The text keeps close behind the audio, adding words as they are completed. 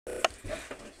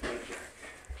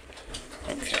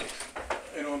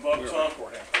Bob. We're Tom.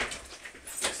 recording.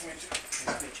 Nice to meet you.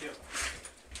 Nice to meet you.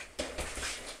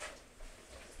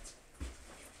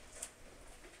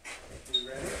 You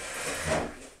ready?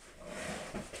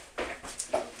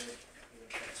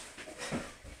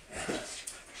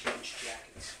 Change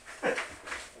jackets.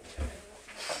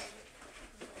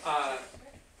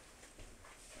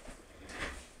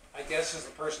 I guess as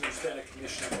the person who's been a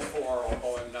commissioner before,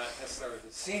 although I'm not necessarily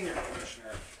the senior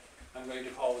commissioner, I'm going to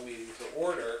call the meeting to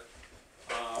order.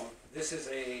 This is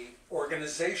a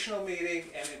organizational meeting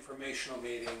and informational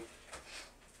meeting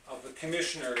of the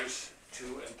commissioners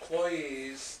to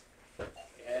employees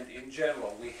and in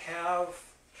general. We have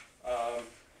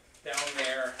down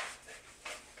there,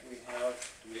 we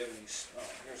have, do we have any, oh,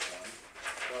 here's one.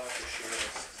 We'll have to share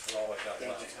this, that's all I got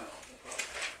left.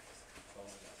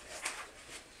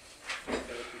 Go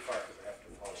too far because I have to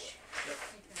follow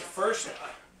it.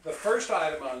 The first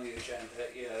item on the agenda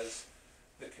is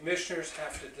the commissioners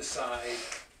have to decide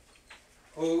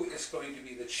who is going to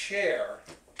be the chair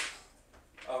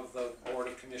of the Board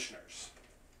of Commissioners.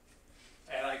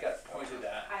 And I got pointed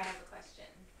at. I have a question.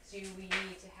 Do we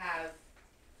need to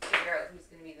figure out who's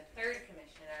going to be the third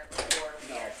commissioner before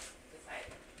we are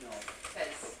deciding? No.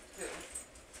 Says who?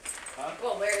 Huh?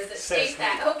 Well, where does it Says state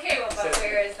that? who. Okay, well, but Says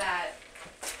where who. is that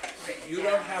written You down?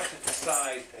 don't have to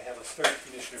decide to have a third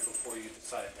commissioner before you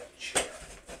decide to have a chair.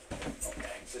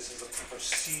 Okay, this is a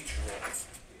procedural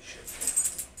issue.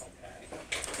 Okay,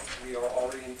 we are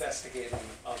already investigating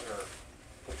other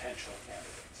potential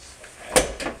candidates.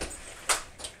 Okay.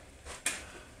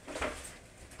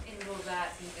 And will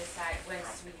that be decided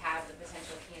once we have the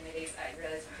potential candidates? I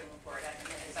realize we can move forward at the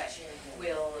minute, but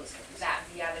will that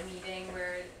be at a meeting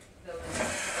where those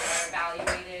people are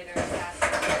evaluated or assessed,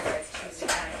 or it's Tuesday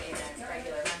night in a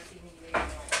regular monthly meeting?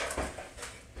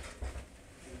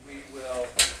 We will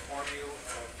inform you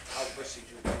of how the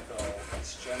procedure will go.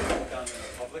 It's generally done in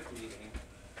a public meeting,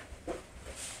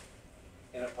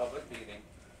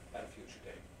 at a future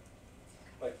date.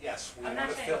 But yes, we I'm want not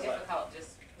to trying fill to be that. difficult, just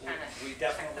trying to We check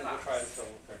definitely the will try to box. fill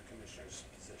the third commissioner's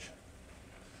position.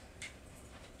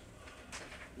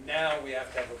 Now we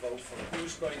have to have a vote for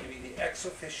who's going to be the ex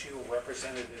officio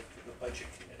representative to the budget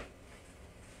committee.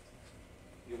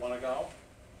 You want to go?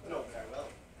 No, but I will.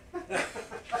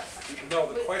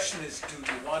 No, the question is, do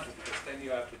you want to? Because then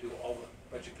you have to do all the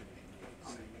budget committee How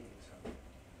meetings. many meetings?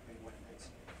 I mean, what nights?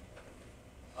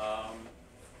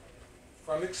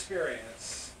 From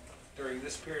experience, during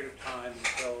this period of time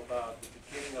until about the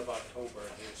beginning of October,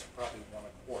 there's probably one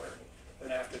a quarter.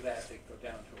 Then after that, they go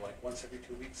down to like once every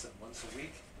 2 weeks and once a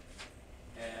week.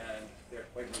 And they're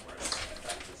quite numerous.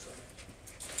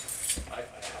 I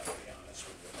have to be honest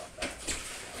with you about that.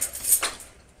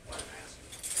 What I'm asking,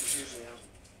 because usually I'm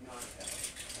not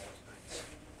available those nights.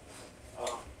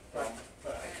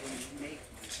 But I can make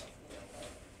myself available.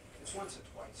 It's once or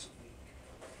twice a week.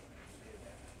 Maybe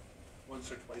that Once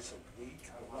or twice a week,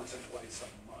 or once or twice a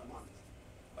month? month.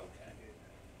 Okay, Maybe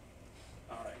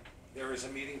that. all right. There is a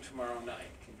meeting tomorrow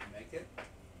night. Can you make it?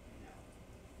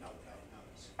 No, without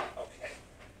notice. Okay.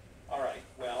 All right,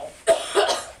 well,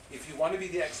 if you want to be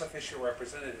the ex officio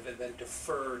representative and then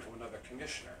defer to another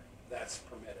commissioner, that's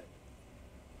permitted.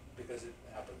 Because it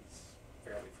happens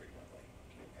fairly frequently.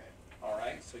 Okay. All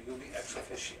right, so you'll be ex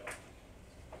officio.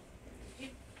 Did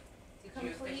you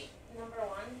Complete number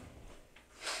one,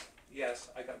 Yes,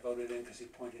 I got voted in because he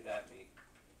pointed at me,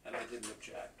 and I didn't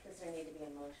object. does there need to be a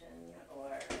motion,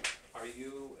 or Are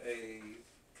you a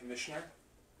commissioner?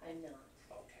 I'm not?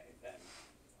 Okay, then,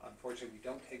 unfortunately, we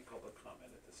don't take public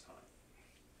comment at this time.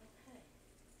 Okay.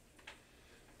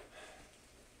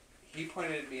 He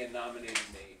pointed at me and nominated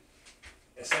me.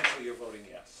 Essentially, you're voting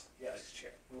yes, as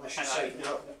chair. Unless you And say I-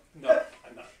 no. No,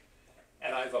 I'm not.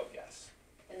 And I vote yes.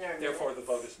 And there are Therefore, the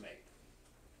vote minutes? is made.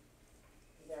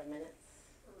 Is there minutes?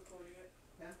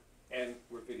 And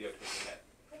we're videotaping it.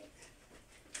 Great.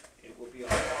 It will be on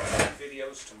our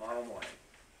videos tomorrow morning.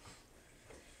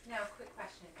 Now, quick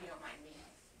question, if you don't mind me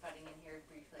butting in here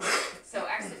briefly. So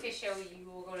ex officio, you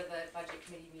will go to the budget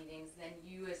committee meetings, then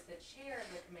you as the chair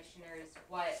of the commissioners,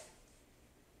 what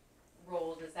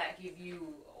role does that give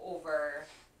you over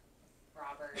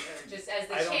Robert? Or just as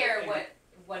the I don't chair, think-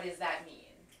 what does that mean?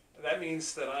 That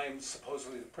means that I'm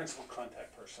supposedly the principal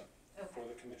contact person for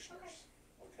Okay. the commissioners,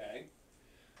 okay?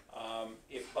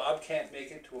 If Bob can't make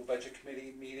it to a budget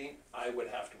committee meeting, I would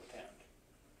have to attend.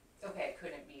 Okay, it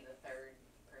couldn't be the third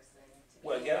person to be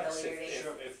Well, in yes, earlier days?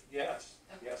 yes,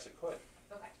 Okay. yes, it could,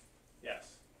 Okay,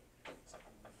 yes.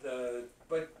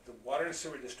 But the water and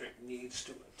sewer district needs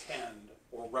to attend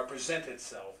or represent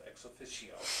itself ex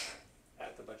officio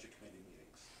at the budget committee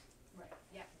meetings. right,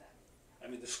 yeah, that, I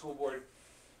mean, the school board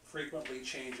frequently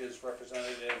changes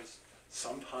representatives,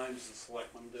 sometimes the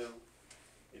selectmen do.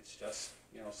 It's just,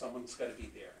 someone's gotta be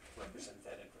there to represent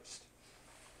that interest.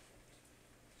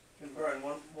 And Brian,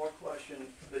 one more question.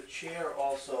 The chair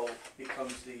also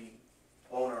becomes the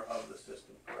owner of the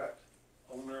system, correct?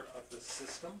 Owner of the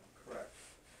system? Correct.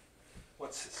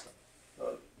 What system?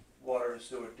 The water and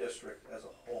sewer district as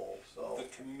a whole, so,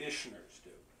 The commissioners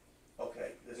do.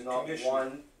 okay, there's the not commissioner.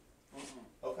 one,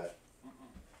 Mm-mm, okay,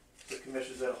 mm-mm. the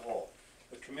commissioners as a whole.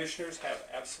 The commissioners have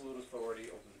absolute authority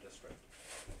over the district.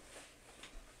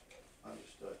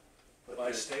 Understood. But By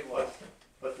there's- state law.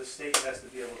 But the state has to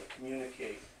be able to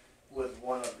communicate with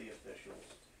one of the officials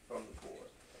from the board.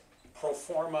 Pro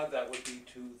forma, that would be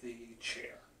to the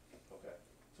chair, Okay,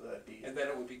 so that'd be, and then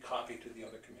it would be copied to the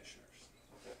other commissioners.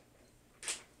 okay.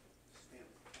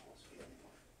 Standard policy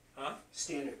anywhere. Huh?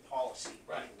 Standard policy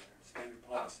Right. anywhere. Standard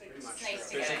policy. Pretty It's much nice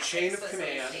to There's get a it chain of explicitly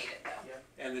command. stated, though.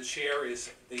 Yeah. And the chair is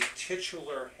the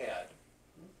titular head,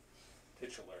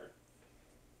 titular,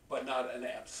 but not an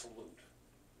absolute.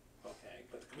 Okay,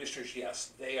 but the commissioners,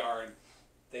 yes, they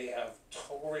have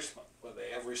total they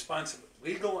have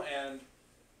legal and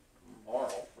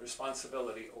moral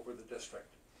responsibility over the district.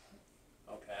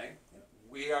 Okay,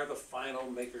 we are the final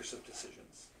makers of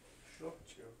decisions. Sure.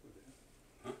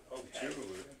 Okay.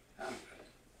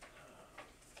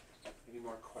 Any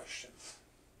more questions?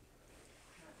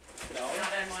 No?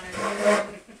 Not on one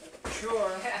or two. Sure.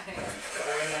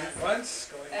 Going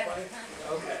once, going twice?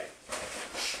 Okay.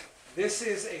 This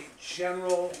is a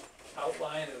general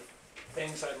outline of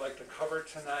things I'd like to cover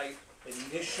tonight.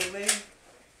 Initially,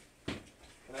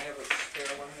 can I have a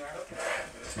spare one there?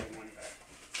 Let's take one back.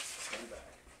 Stand back.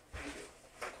 Thank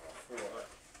you. For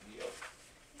you.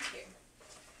 Thank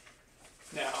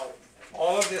you. Now,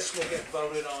 all of this will get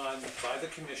voted on by the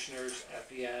commissioners at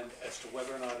the end as to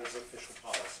whether or not it's official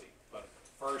policy. But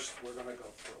first, we're gonna go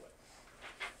through it.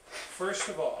 First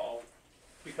of all,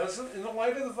 because in the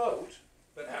light of the vote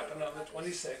that happened on the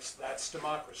 26th, that's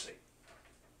democracy.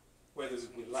 Whether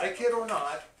we like it or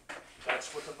not,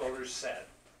 that's what the voters said.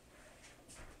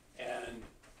 And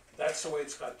that's the way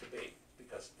it's got to be,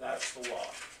 because that's the law.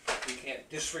 We can't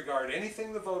disregard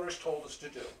anything the voters told us to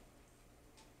do.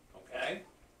 Okay?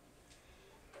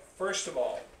 First of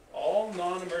all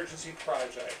non-emergency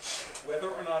projects, whether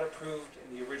or not approved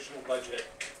in the original budget,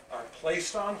 are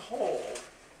placed on hold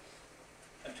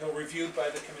until reviewed by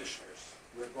the commissioners.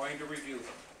 We're going to review them.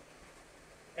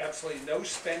 Absolutely no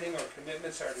spending or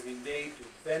commitments are to be made to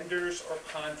vendors or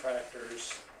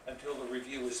contractors until the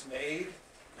review is made,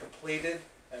 completed,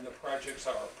 and the projects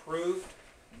are approved,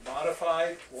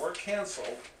 modified, or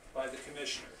canceled by the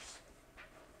commissioners.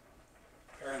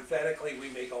 Parenthetically, we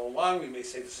may go along, we may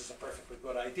say this is a perfectly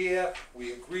good idea,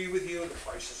 we agree with you, the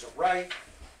prices are right,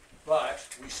 but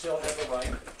we still have the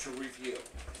right to review.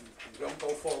 We don't go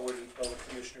forward until the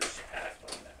commissioners act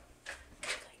on that.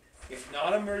 If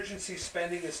non-emergency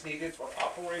spending is needed for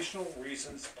operational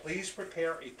reasons, please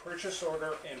prepare a purchase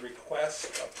order and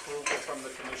request approval from the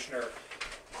commissioner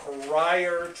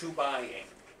prior to buying.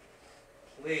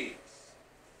 Please.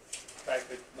 In fact,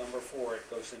 at number 4,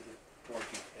 it goes into more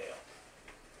detail.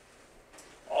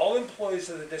 All employees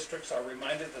of the districts are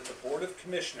reminded that the Board of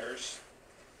Commissioners,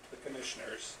 the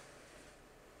commissioners,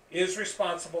 is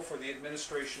responsible for the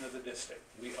administration of the district.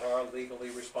 We are legally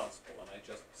responsible, and I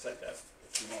just said that a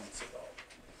few moments ago.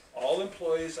 All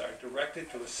employees are directed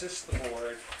to assist the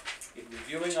board in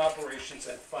reviewing operations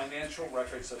and financial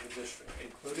records of the district,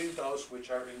 including those which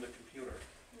are in the computer.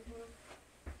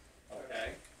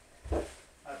 Okay?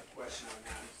 I have a question on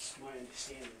that. It's my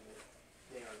understanding that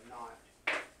they are not,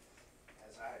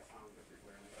 as I have found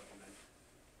everywhere in government,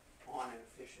 on an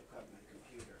official government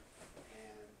computer,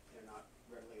 and they're not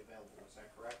readily available. Is that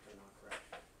correct or not correct?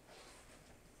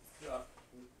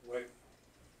 Wait.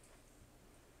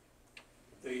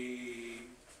 The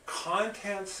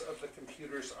contents of the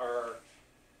computers are,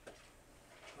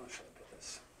 how should I put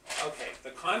this? Okay, the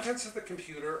contents of the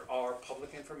computer are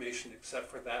public information except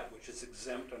for that which is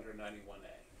exempt under 91A.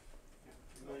 Yeah,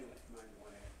 familiar with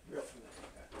 91A. Real familiar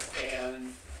with that.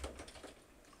 And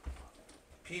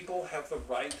people have the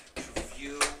right to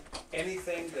view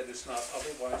anything that is not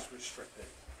otherwise restricted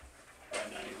by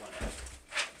 91A.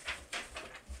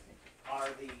 Are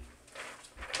the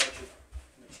budget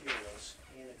materials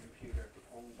in a computer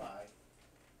owned by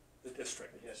The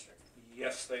district. the district?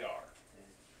 Yes, they are. And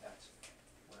that's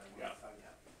what I Yeah. want to find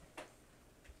out.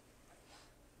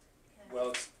 Well,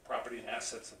 it's property and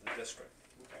assets of the district.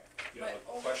 Okay. You have My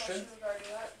a only question? regarding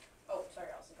that, oh, sorry,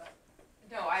 Allison, go ahead.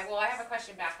 No, I have a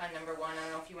question back on number 1. I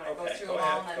don't know if you wanna go Okay, through go them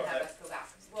all ahead, and then go have ahead. us go back.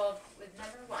 Well, with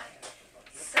number 1,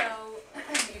 so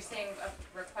you're saying a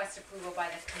request request approval by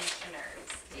the commissioners.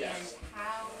 Yes. And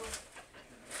how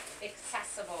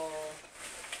accessible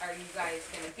are you guys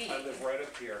gonna be? I live right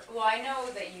up here. Well, I know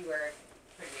that you are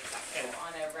pretty accessible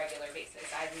on a regular basis.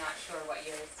 I'm not sure what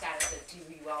your status is. Do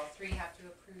you all three have to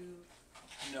approve?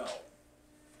 No.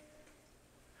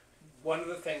 One of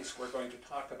the things we're going to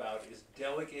talk about is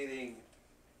delegating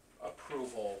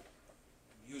approval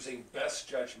using best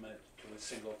judgment to a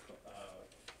single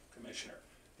commissioner.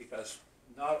 Because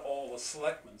not all the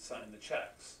selectmen sign the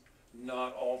checks.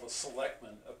 Not all the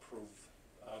selectmen approve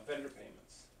vendor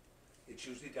payments. It's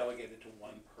usually delegated to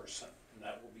one person, and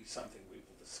that will be something we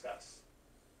will discuss.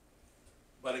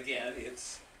 But again,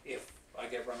 it's, if I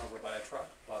get run over by a truck,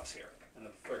 Bob's here. And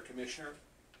the third commissioner,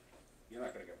 you're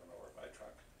not gonna get run over by a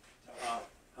truck.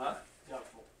 Huh?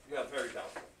 Doubtful. Yeah, very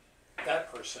doubtful.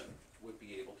 That person would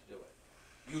be able to do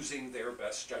it, using their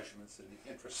best judgments in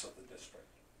the interests of the district.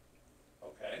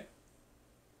 Okay?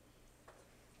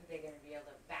 Are they gonna be able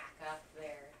to back up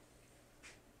their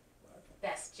What?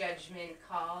 best judgment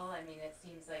call? I mean, it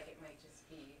seems like it might just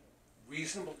be,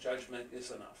 Reasonable judgment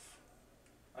is enough.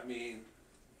 I mean,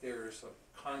 there's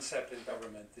a concept in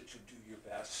government that you do your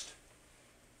best.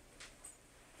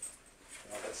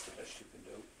 You know, that's the best you can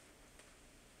do.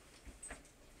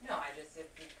 no, I just, if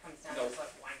it comes down No. to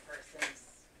like one person's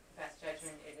best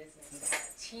judgment, it is nice to have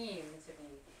a team to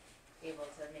be able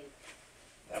to make.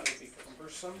 That would be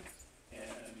cumbersome,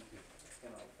 and, you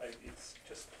know, it's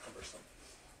just cumbersome.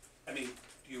 I mean,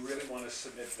 do you really wanna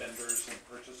submit vendors and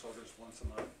purchase orders once a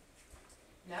month?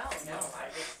 No, I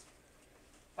just,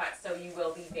 but so you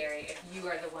will be very, if you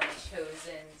are the one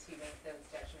chosen to make those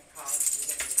judgment calls,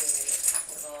 you're gonna be very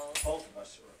accessible. Both of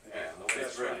us are. Yeah, the way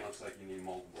That's it's written, right. looks like you need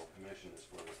multiple commissioners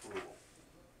for approval,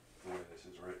 the way this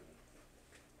is written.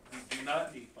 We do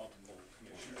not need multiple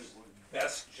commissioners.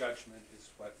 Best judgment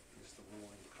is what is the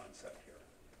ruling concept here.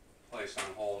 Placed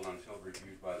on hold until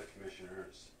reviewed by the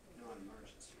commissioners.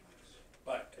 Non-emergency ones.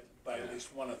 But by at Yeah.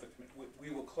 least one of the,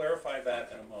 we will clarify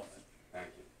that in a moment. Thank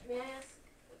you. May I ask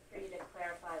for you to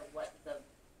clarify what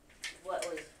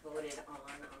was voted on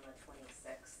the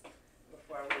 26th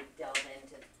before we delve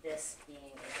into this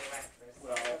being a direct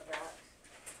result Well- of that?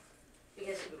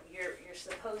 Because you're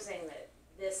supposing that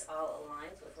this all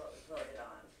aligns with what was voted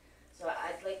on. So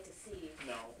I'd like to see,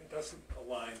 No, it doesn't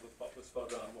align with what was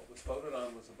voted on. What was voted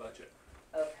on was a budget.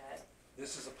 okay,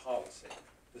 This is a policy.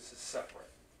 This is separate.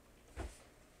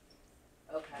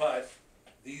 okay. But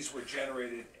these were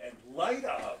generated in light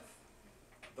of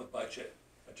the budget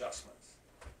adjustments.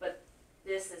 But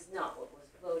this is not what was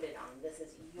voted on, this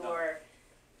is your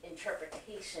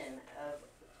interpretation of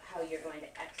how you're going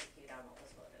to execute on what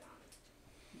was voted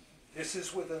on. This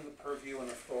is within the purview and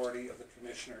authority of the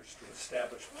commissioners to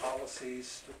establish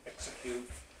policies to execute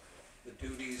the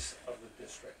duties of the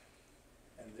district.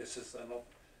 And this is,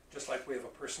 just like we have a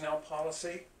personnel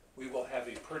policy, we will have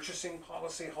a purchasing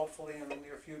policy hopefully in the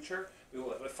near future. We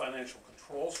will have a financial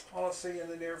controls policy in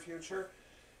the near future.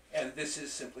 And this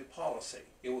is simply policy.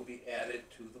 It will be added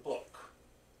to the book.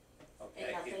 Okay?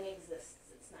 And nothing exists,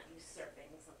 it's not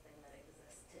usurping something that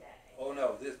exists today. Oh,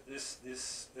 no,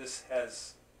 this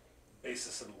has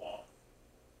basis in law.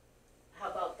 How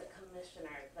about the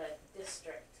commissioner, the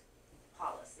district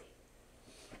policy?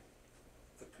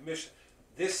 The commission,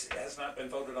 this has not been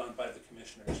voted on by the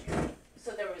commissioners yet.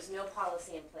 So there was no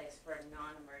policy in place for a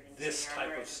non-emergency This or type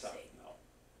of emergency? stuff, no.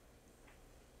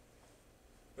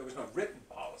 There was no written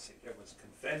policy. There was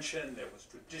convention, there was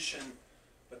tradition,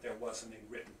 but there wasn't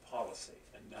a written policy.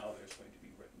 And now there's going to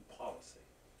be written policy.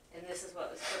 And this is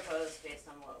what was proposed based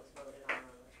on what was voted on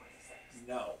the 26th?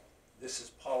 No, this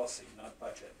is policy, not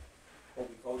budget. What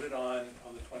we voted on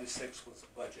the 26th was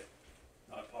budget,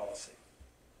 not policy.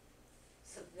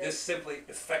 So This this, simply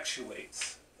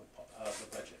effectuates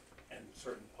the budget and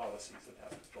certain policies that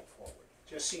have to go forward.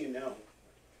 Just so you know,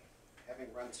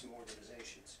 having run some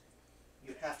organizations,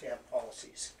 you have to have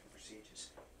policies and procedures.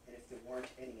 And if there weren't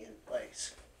any in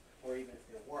place, or even if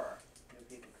there were, then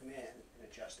people come in and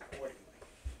adjust accordingly.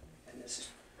 And this is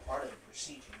part of the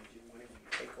procedure you do whenever you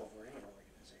take over any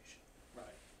organization.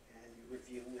 Right. And you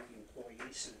review with the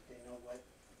employees so that they know what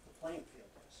the playing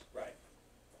field is. Right.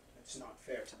 It's not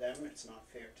fair to them, it's not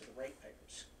fair to the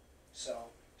ratepayers. So,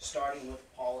 starting with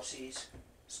policies,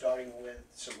 starting with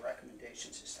some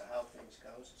recommendations as to how things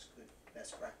goes is good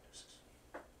best practices.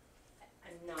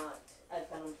 I've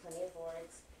been on plenty of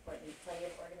boards, plenty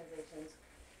of organizations,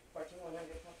 Fortune 100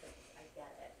 companies, I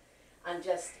get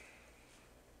it.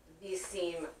 These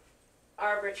seem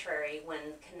arbitrary when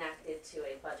connected to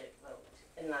a budget vote,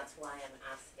 and that's why I'm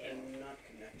asking. And not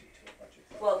connected to a budget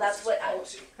vote. Well, that's This is what I'm-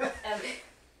 policy.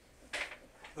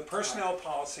 The personnel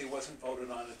policy wasn't voted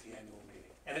on at the annual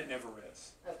meeting. and it never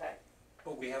is. Okay,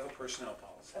 But we have a personnel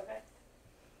policy. okay.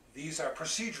 These are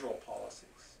procedural policies.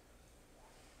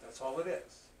 That's all it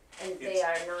is. And they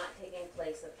It's- are not taking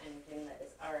place of anything that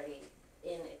is already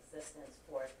in existence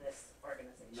for this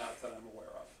organization? Not that I'm aware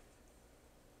of.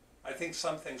 I think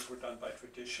some things were done by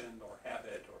tradition or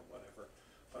habit or whatever,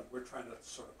 but we're trying to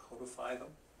sort of codify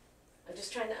them. I'm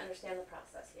just trying to understand the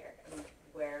process here and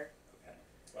where Okay.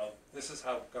 Well, this is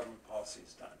how government policy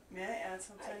is done. May I add I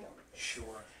something? don't.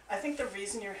 Sure. I think the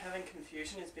reason you're having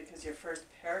confusion is because your first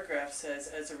paragraph says,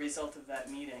 as a result of that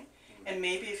meeting. And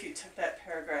maybe if you took that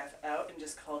paragraph out and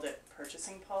just called it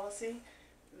purchasing policy,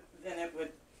 then it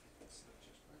would It's not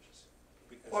just purchasing.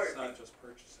 Because Or- it's not just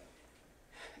purchasing.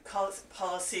 call it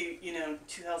policy,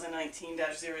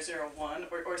 2019-001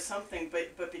 or something,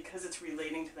 but because it's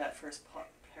relating to that first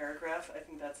paragraph, I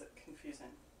think that's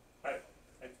confusing.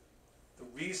 The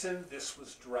reason this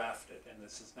was drafted, and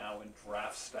this is now in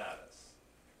draft status,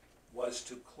 was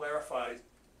to clarify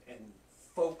and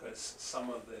focus some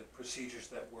of the procedures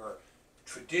that were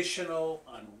traditional,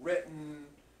 unwritten,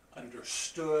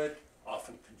 understood,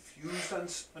 often confused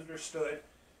understood,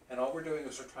 and all we're doing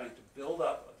is we're trying to build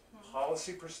up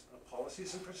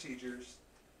policies and procedures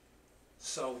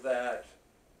so that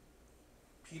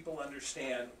people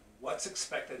understand what's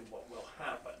expected and what will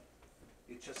happen.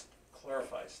 It just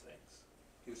clarifies things,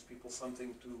 gives people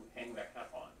something to hang their hat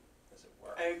on, as it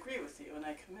were. I agree with you and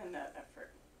I commend that effort.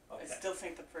 I Okay. still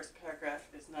think the first paragraph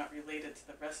is not related to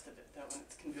the rest of it though, and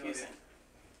it's confusing.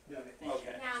 Noted. Thank you.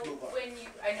 Okay. Now, move on. when you,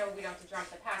 I know we don't have to jump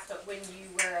the past, but when you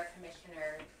were a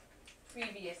commissioner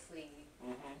previously,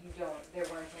 Mhm. you don't, there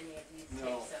weren't any of these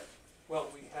No. types of, Well,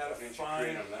 we had a Didn't you create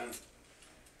fine, them then?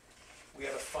 we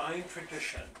had a fine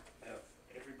tradition of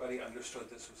everybody understood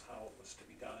this was how it was to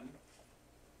be done.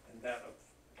 And that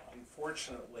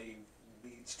unfortunately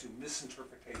leads to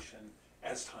misinterpretation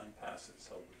as time passes,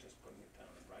 so we're just putting it down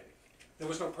in writing. There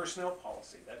was no personnel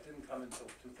policy, that didn't come until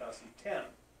 2010.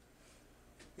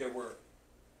 There were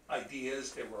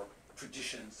ideas, there were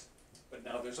traditions, but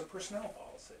now there's a personnel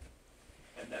policy.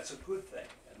 And that's a good thing,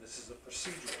 and this is a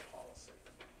procedural policy.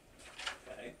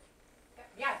 Okay?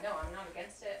 yeah, no, I'm not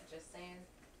against it, just saying,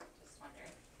 just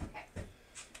wondering, okay.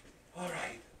 All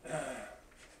right.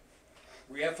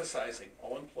 Re-emphasizing,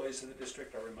 all employees of the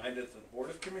district are reminded that the Board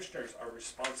of Commissioners are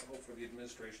responsible for the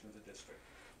administration of the district.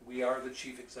 We are the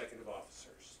chief executive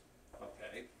officers,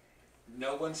 okay?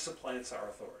 No one supplants our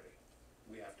authority.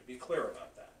 We have to be clear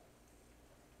about that.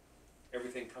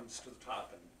 Everything comes to the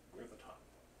top and we're the top.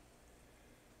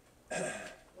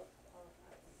 What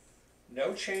qualifies?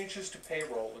 No changes to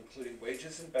payroll, including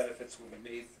wages and benefits, will be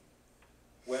made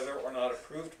whether or not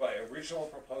approved by original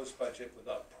proposed budget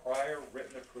without prior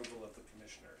written approval of the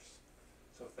commissioners.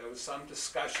 So if there was some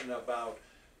discussion about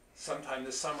sometime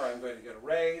this summer I'm going to get a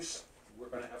raise, we're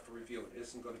going to have to review it. It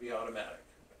isn't going to be automatic.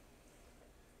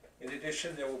 In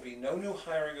addition, there will be no new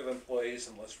hiring of employees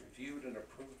unless reviewed and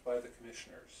approved by the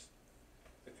commissioners.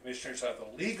 The commissioners are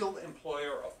the legal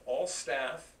employer of all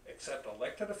staff except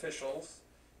elected officials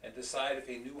and decide if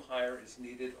a new hire is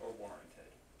needed or warranted.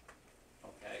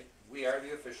 Okay? We are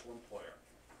the official employer.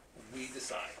 We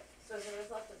decide. So as a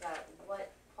result of that,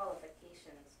 what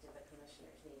qualifications do the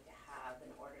commissioners need to have in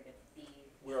order to be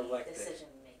We're elected.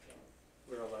 decision-making?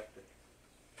 We're elected.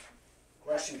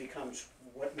 Question becomes,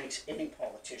 what makes any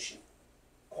politician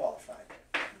qualified?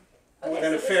 Okay, More than so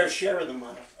a this fair is- share of them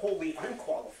are wholly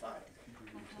unqualified,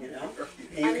 you know?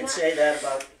 And you I'm can not- say that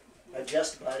about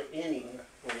just about any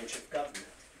branch of government.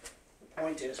 The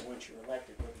point is, once you're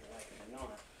elected, whether you like it or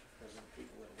not, those are the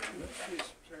people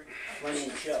that are running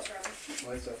the show.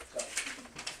 So,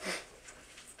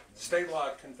 State law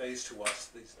conveys to us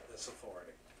this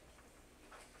authority.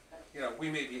 You know, we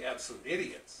may be absolute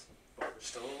idiots, but we're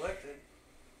still elected.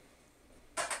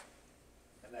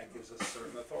 And that gives us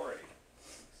certain authority.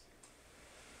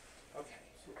 Okay.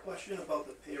 So question about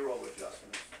the payroll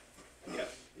adjustments. Yes.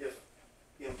 If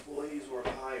the employees were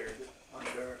hired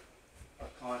under a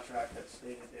contract that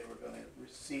stated they were gonna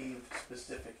receive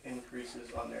specific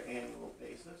increases on their annual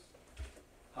basis,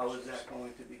 how is that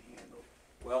going to be handled?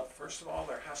 Well, first of all,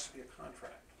 there has to be a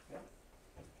contract. Yeah.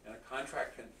 And a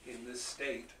contract in this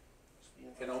state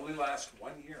can only last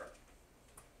 1 year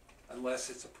unless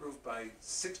it's approved by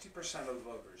 60% of the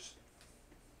voters.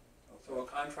 So a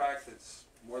contract that's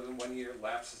more than 1 year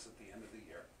lapses at the end of the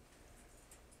year.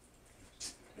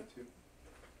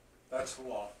 That's the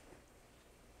law.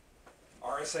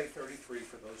 RSA 33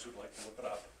 for those who'd like to look it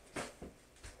up.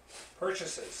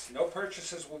 Purchases. No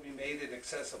purchases will be made in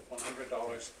excess of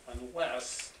 $100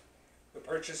 unless the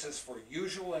purchase is for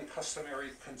usual and customary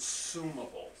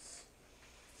consumables.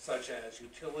 such as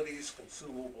utilities,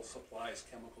 consumable supplies,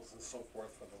 chemicals, and so forth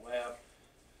for the lab,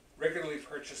 regularly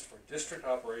purchased for district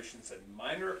operations, and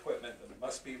minor equipment that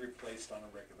must be replaced on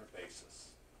a regular basis.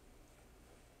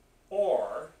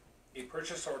 Or, a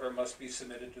purchase order must be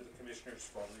submitted to the commissioners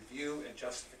for review and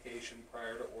justification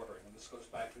prior to ordering, and this goes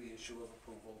back to the issue of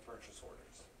approval of purchase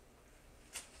orders.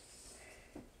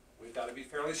 We've got to be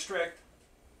fairly strict.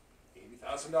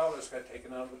 $80,000 got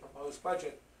taken out of the proposed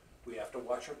budget. We have to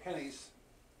watch our pennies.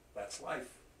 That's life.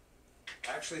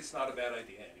 Actually, it's not a bad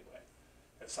idea anyway.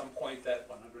 At some point, that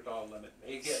 $100 limit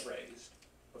may get raised,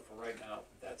 but for right now,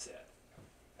 that's it,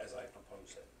 as I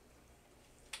propose it.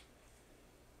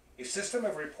 A system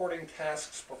of reporting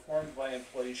tasks performed by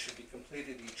employees should be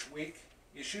completed each week.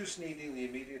 Issues needing the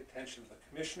immediate attention of the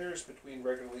commissioners between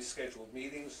regularly scheduled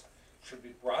meetings should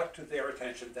be brought to their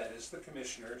attention, that is the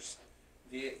commissioners,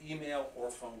 via email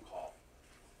or phone call.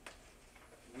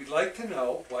 We'd like to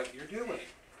know what you're doing.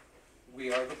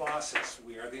 We are the bosses,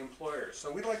 we are the employers, so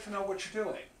we'd like to know what you're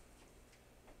doing.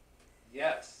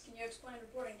 Yes. Can you explain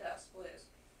reporting tasks, please?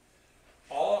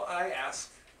 All I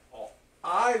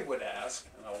would ask,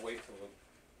 and I'll wait till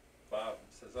Bob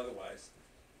says otherwise,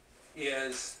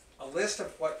 is a list of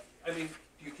what, I mean,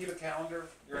 do you keep a calendar,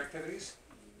 your activities?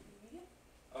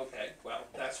 Okay, well,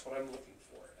 that's what I'm looking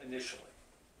for initially.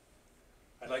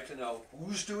 I'd like to know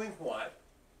who's doing what,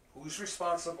 who's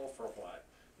responsible for what,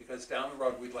 because down the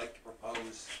road we'd like to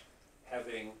propose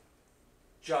having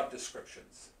job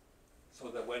descriptions so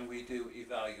that when we do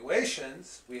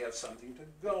evaluations, we have something to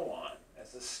go on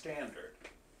as a standard.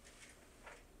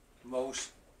 Most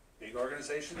big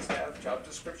organizations have job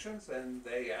descriptions and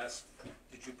they ask,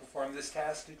 did you perform this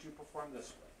task, did you perform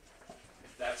this one?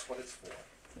 That's what it's for.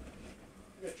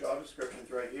 We got job descriptions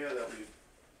right here that we,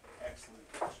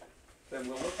 Excellent question. Then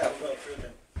we'll look at Go through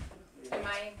them. Am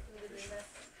I included in this?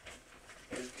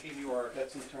 in your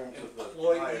that's in terms of the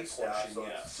employee hired staff, portion, so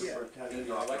yes. it's In superintendent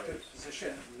your elected operators.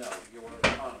 position, no, you're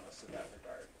autonomous in that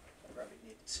regard. I probably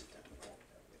need to sit down and go over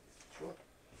that with you.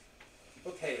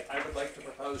 Sure. Okay, I would like to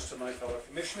propose to my fellow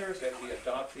commissioners that we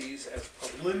adopt these as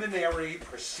preliminary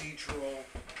procedural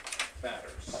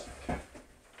matters.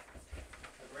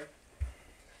 Agree?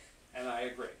 And I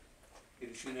agree. It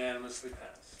is unanimously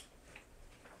passed.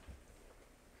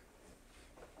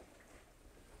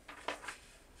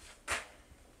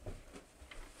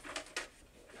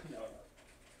 No, no.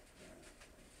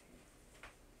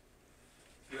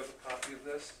 You have a copy of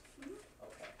this?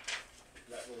 Okay.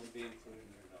 That will be included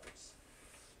in your notes.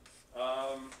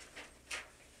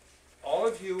 All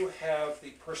of you have the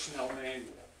personnel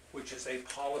manual, which is a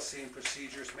policy and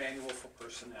procedures manual for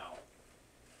personnel.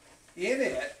 In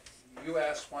it, you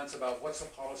asked once about what's the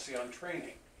policy on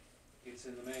training. It's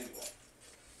in the manual.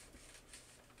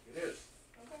 It is.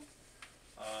 Okay.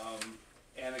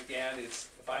 And again, it's,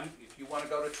 if you wanna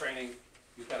go to training,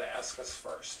 you've gotta ask us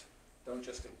first. Don't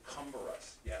just encumber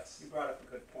us, yes. You brought up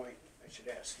a good point, I should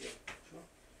ask you.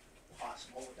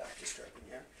 Possible without disturbing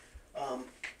you.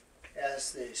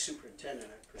 As the superintendent,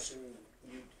 I presume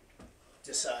you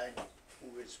decide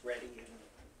who is ready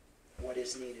and what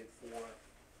is needed for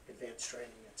advanced training,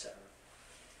 et cetera,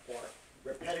 or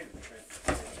repetitive training,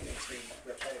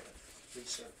 repetitive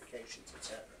recertifications, et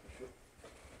cetera.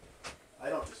 I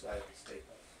don't decide, the state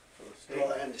does. So the Well,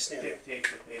 I state understand that.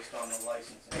 dictates it based on the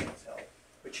licensing that's held.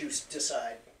 But you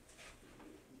decide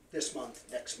this month,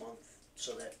 next month,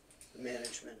 so that the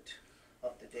management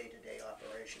of the day-to-day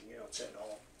operation, you don't send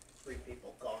all 3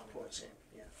 people gone in the same,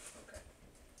 yeah, okay.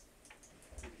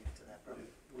 Leave it to that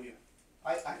point.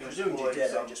 I presumed you employed did,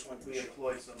 I some- just wanted to be We sure.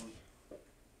 employed some,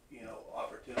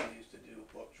 opportunities to do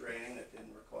book training that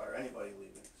didn't require anybody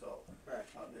leaving, so. Right.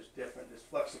 There's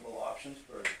flexible options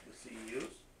for the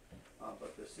CEUs,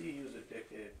 but the CEUs are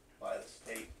dictated by the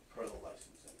state per the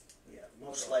licensing. Yeah,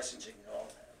 most licensing, they all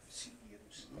have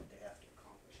CEUs that they have to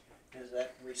accomplish. And is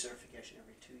that recertification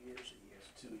every 2 years or years?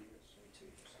 2 years. Every 2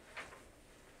 years.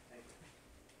 Thank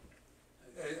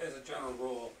you. As a general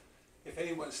rule, if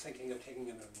anyone's thinking of taking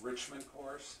an enrichment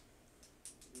course,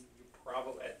 you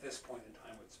probably, at this point in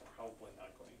time, it's probably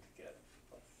not going to get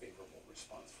a favorable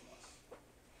response from us.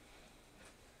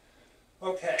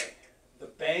 Okay, the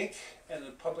bank and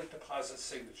the public deposit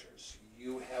signatures,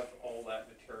 you have all that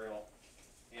material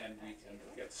and we can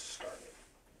get started.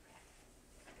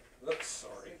 Oops,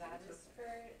 sorry. So that is for.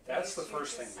 That's the these two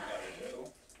first to thing we sign. gotta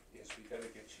do, is we gotta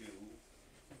get you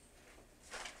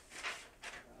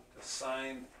to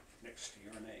sign next to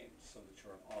your name so that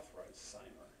you're an authorized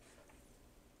signer.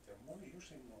 There are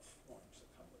usually more forms that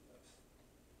come with this.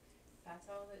 That's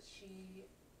all that she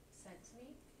sent to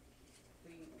me.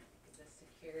 The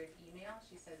secured email,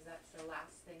 she says that's the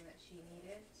last thing that she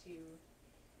needed to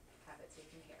have it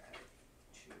taken care of.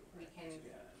 Two, We right? can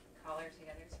Yeah. call her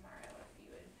together tomorrow if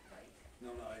you would like.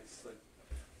 No, it's like,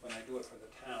 when I do it for the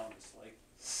town, it's like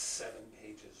 7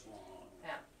 pages long.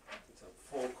 Yeah. It's a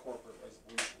full corporate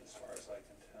resolution as far as I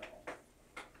can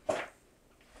tell.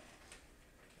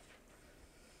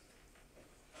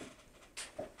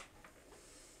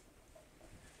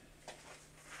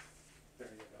 There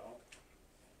you go.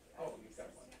 Oh, you've got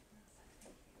one.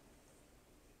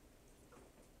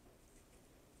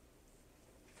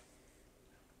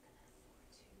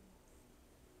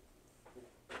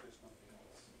 There's nobody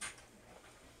else.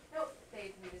 Nope,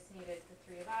 we just needed the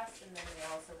 3 of us, and then we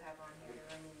also have on here to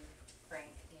remove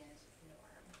Frank and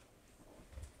Norm.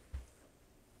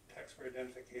 Taxpayer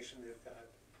identification, they've got,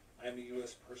 I'm a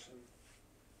US person,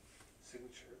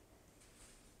 signature.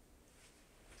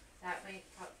 That might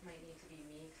need to be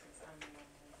me, since I'm the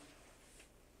only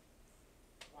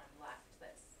one left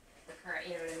that's the current,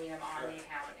 you know what I mean, I'm on the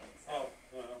account, and so.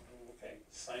 Oh, okay,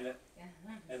 sign it Yeah.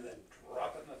 and then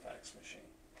drop it in the fax machine.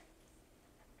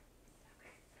 Okay,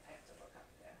 I have to look up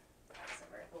the fax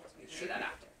number, we'll It do should that be.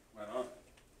 after. Right on it.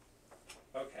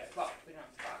 Okay, Well, we don't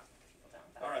have to talk people down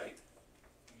with that. all right.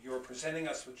 You're presenting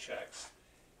us with checks.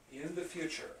 In the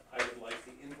future, I would like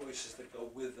the invoices that go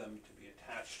with them to be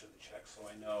attached to the check, so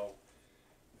I know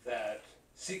that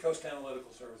Seacoast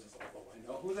Analytical Services, although I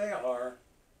know who they are,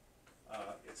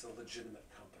 it's a legitimate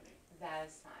company. That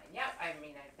is fine, yep, I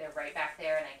mean, they're right back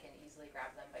there and I can easily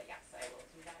grab them, but yes, I will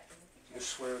do that in the Do you future.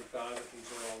 swear to God that these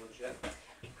are all legit?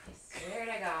 I swear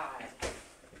to God.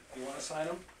 You wanna sign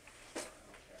them? I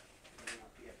don't care. They may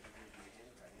not be able to read my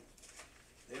handwriting.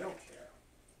 They don't care.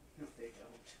 No, they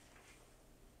don't.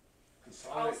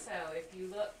 Consolidate. Also, if you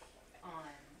look on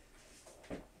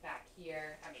back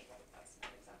here, I mean, that's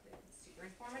not exactly super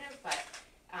informative, but,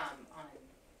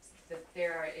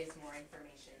 there is more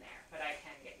information there, but I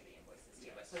can get you the invoices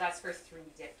too. So that's for 3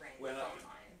 different When I- phone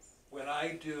lines. When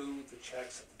I do the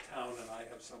checks at the town and I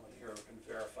have someone here who can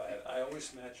verify it, I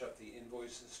always match up the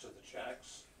invoices to the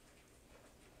checks.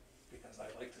 Because I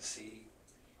like to see,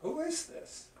 who is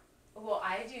this? Well,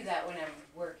 I do that when I'm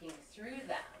working through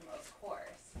them, of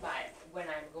course, but when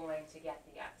I'm going to get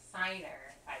the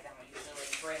signer, I don't usually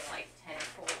bring like 10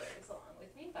 folders along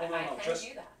with me, but Oh, no, I no, can just-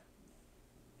 do that.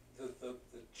 The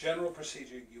general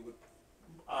procedure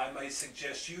I might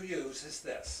suggest you use is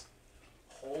this.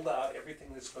 Hold out everything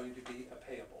that's going to be a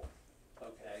payable,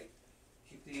 okay?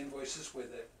 Keep the invoices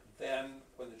with it, then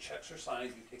when the checks are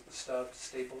signed, you take the stub,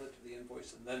 staple it to the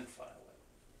invoice, and then file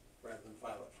it, rather than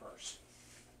file it first.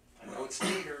 I know it's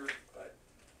neater, but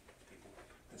people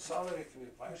consolidate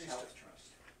community, why Where's is Health Trust?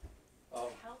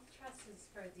 Oh, Health trust is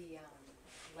for the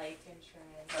life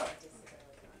insurance Oh. and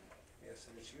disability. yes,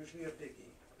 and it's usually a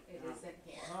biggie. It No. isn't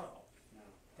here. Wow. No.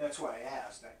 That's why I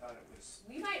asked. I thought it was.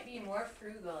 We might be more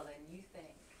frugal than you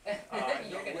think. No,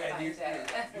 You're gonna and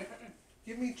find out.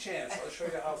 Give me a chance, I'll show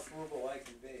you how frugal I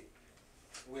can be.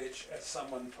 Which, as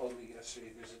someone told me yesterday,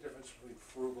 there's a difference between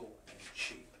frugal and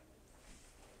cheap.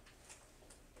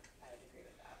 I would agree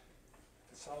with that.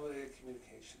 Consolidated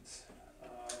communications.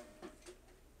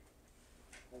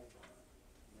 Hold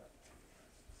on.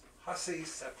 Hussey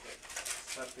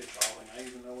septic hauling, I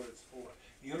even know what it's for.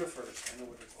 UniFirst, I know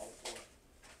what it's all for.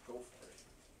 Go for it.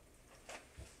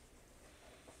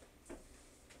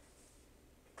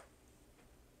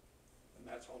 And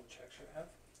that's all the checks you have?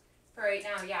 For right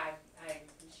now, yeah, I'm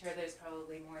sure there's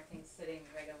probably more things sitting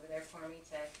right over there for me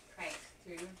to crank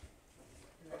through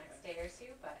in the next day or 2,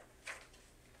 but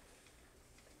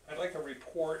I'd like a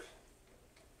report.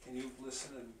 Can you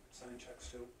listen and sign checks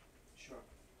too? Sure.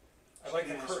 I'd like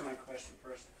You a can answer cur- my question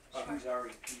first. Uh-huh. Who's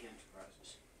REP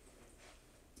Enterprises?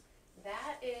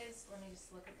 that is, let me just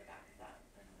look at the back of that.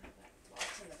 I don't have that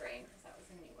locked in the brain because that was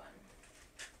a new one.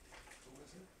 Who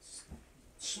is it?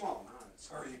 Small amount. It's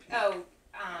REP. Oh,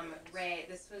 Ray,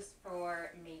 this was for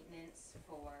maintenance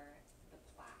for the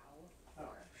plow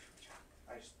Oh. for the truck.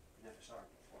 I just never saw it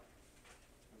before.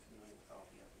 I'm familiar with all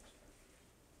the others.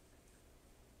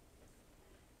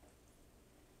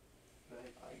 Go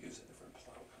ahead. I use a different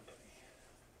plow company.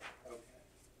 Okay.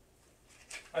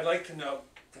 I'd like to know,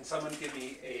 can someone give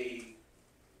me a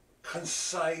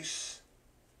concise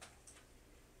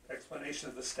explanation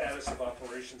of the status of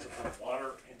operations of the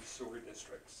water and sewer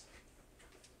districts?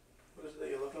 What is it that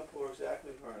you're looking for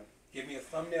exactly, Vern? Give me a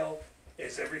thumbnail.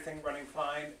 Is everything running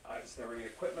fine? Is there any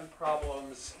equipment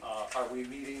problems? Are we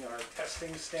meeting our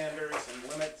testing standards and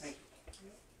limits?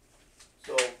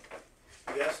 So,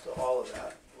 yes to all of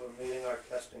that. We're meeting our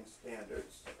testing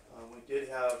standards. We did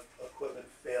have equipment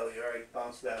failure. I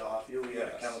bounced that off you. We had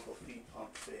a Yes. chemical feed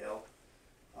pump fail.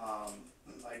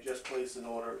 I just placed an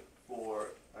order for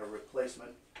a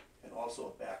replacement and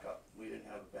also a backup. We didn't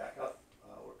have a backup.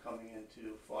 We're coming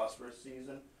into phosphorus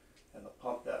season, and the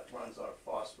pump that runs our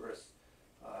phosphorus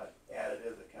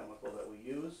additive, the chemical that we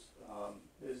use,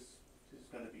 is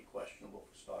going to be questionable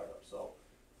for startup. So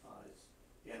it's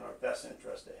in our best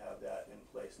interest to have that in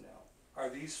place now. Are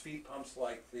these feed pumps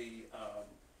like the,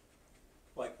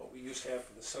 like what we used to have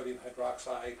for the sodium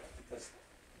hydroxide? Because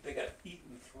they got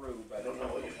eaten through by I the don't know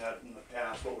what you chemical. had in the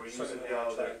past. What we're Sodium using now,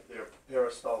 hydroxide. they're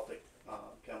peristaltic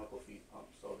chemical feed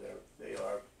pumps. So they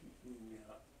are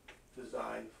Yeah,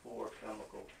 designed for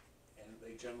chemical. and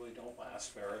they generally don't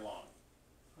last very long.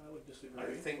 I would disagree.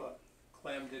 I think, but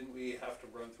Clem, didn't we have to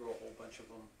run through a whole bunch of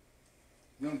them?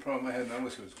 The only problem I had now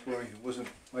was chlorine. It wasn't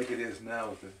like it is now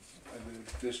with the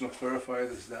additional clarifier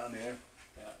that's down there.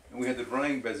 Yeah. And we had the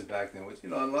drying beds back then, which, you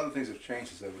know, a lot of things have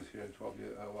changed since I was here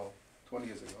 20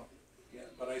 years ago. Yeah,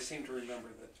 but I seem to remember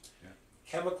that Yeah.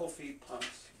 chemical feed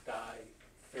pumps die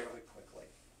fairly quickly.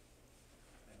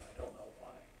 And I don't know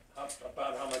why.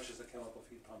 About how much is a chemical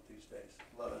feed pump these days?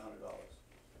 $1,100.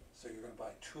 So you're gonna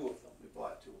buy 2 of them. We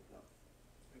bought 2 of them.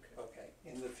 Okay,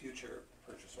 in the future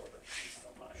purchase order, if you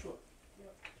don't mind. Sure.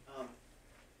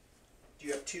 Do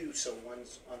you have 2, so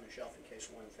one's on the shelf in case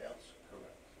one fails?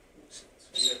 Correct. Makes sense.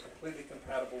 And they're completely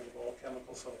compatible with all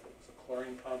chemicals, so if it was a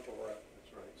chlorine pump or a, That's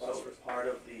right. So Phosphorus. part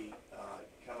of the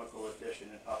chemical addition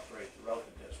and upgrade throughout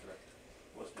the district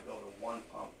was to go to one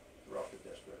pump throughout the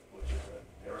district, which is a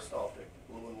peristaltic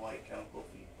blue and white chemical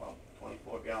feed pump,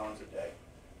 24 gallons a day.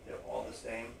 They're all the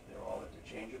same, they're all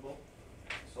interchangeable.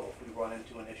 So if we run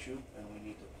into an issue and we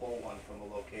need to pull one from a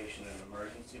location in an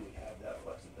emergency, we have that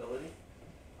flexibility.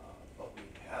 But we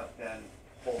have been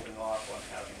holding off on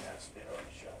having that spare on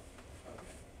the shelf.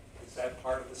 okay. Is that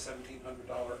part of the $1,700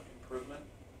 improvement?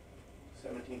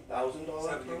 $17,000? $17,000,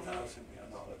 yes.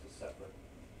 No, that's a separate.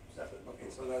 Okay,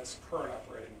 so that's current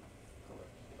operating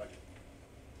Correct. budget.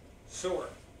 Sewer.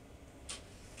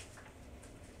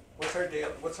 What's our daily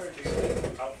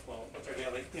outflow, what's our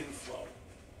daily inflow?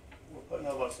 We're putting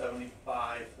out about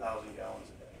 75,000 gallons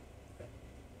a day.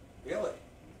 Really?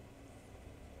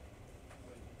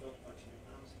 We built a bunch of new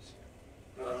houses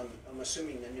here. I'm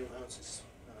assuming the new houses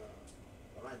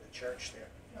behind the church there.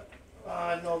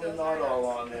 No, they're not all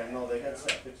on there. No, they got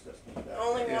septic systems back.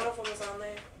 Only there. one of them is on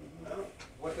there. Oh,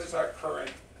 What does our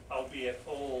current, albeit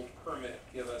old, permit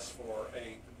give us for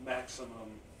a maximum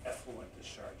effluent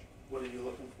discharge? What are you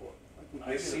looking for? can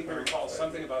I give you the seem to current recall price.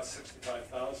 something about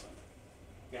 65,000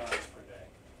 gallons per day.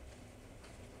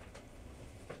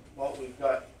 Well, we've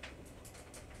got,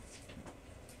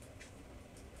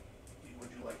 would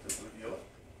you like to review it?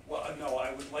 Well, no,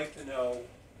 I would like to know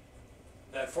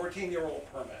that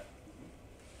 14-year-old permit,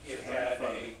 it had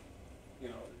a, you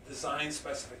know, design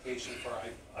specification for,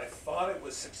 I thought it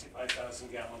was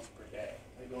 65,000 gallons per day.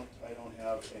 I don't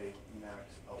have a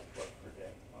max output per day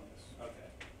on this. Okay.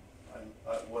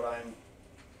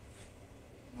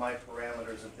 My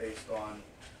parameters are based on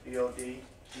BOD,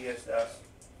 TSS,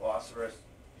 phosphorus,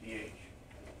 pH,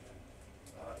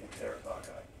 enteric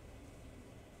octide.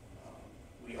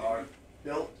 We are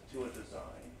built to a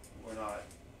design, we're not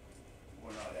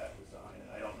at design,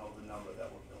 and I don't know the number that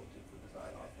we're built to for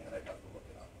design offhand, I'd have to look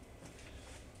it up.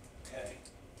 Okay.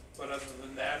 But other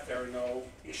than that, there are no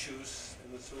issues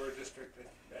in the sewer district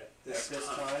at this time? At this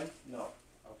time, no.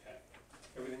 Okay.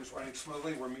 Everything's running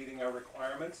smoothly, we're meeting our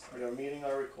requirements? We are meeting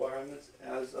our requirements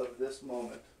as of this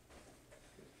moment.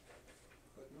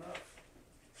 Good enough.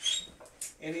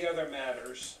 Any other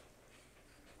matters?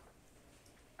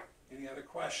 Any other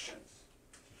questions?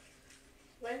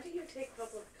 When do you take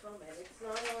public comment? It's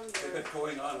not on They've the, been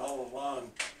going on all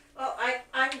along. well,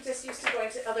 I'm just used to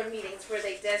going to other meetings where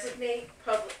they designate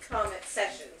public comment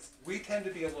sessions. We tend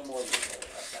to be a little more liberal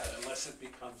about that unless it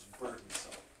becomes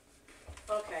burdensome.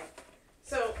 Okay,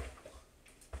 so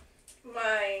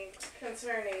my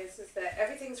concern is that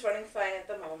everything's running fine at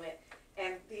the moment,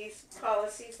 and these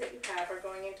policies that you have are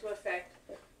going into effect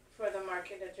for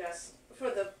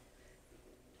the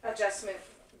adjustment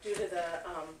due to the,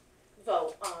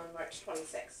 vote on March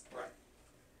 26th. Right.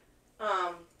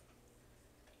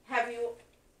 Have you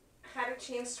had a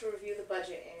chance to review the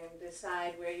budget and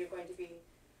decide where you're going to be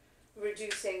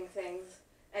reducing things?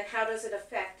 And how does it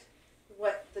affect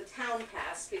what the town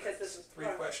passed, because this is. Three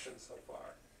questions so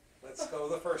far. Let's go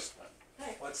the first one.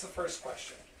 Okay. What's the first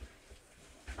question?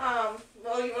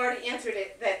 Well, you already answered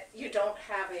it, that you don't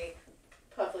have a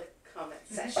public comment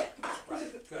session.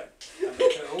 Right, good. Number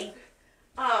 2,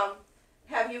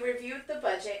 Have you reviewed the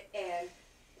budget and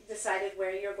decided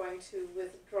where you're going to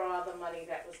withdraw the money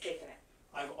that was taken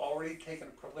in? I've already taken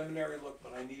a preliminary look,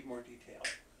 but I need more detail.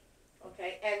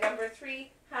 Okay, and number 3,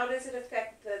 how does it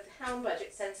affect the town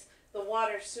budget, since the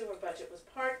water sewer budget was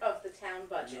part of the town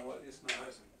budget. No, it is not.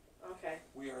 Okay,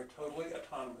 We are totally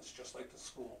autonomous, just like the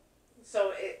school.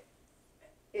 so it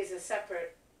is a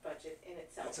separate budget in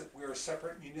itself. We're a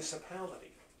separate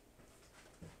municipality.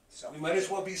 We might as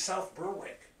well be South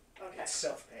Berwick. Okay, It's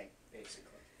self-paying, basically.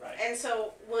 Right. and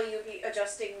so will you be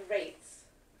adjusting rates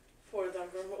for the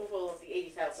removal of the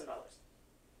 $80,000?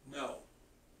 No,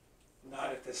 not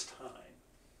at this time.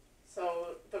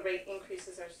 So the rate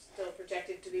increases are still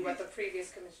projected to be what the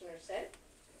previous commissioner said?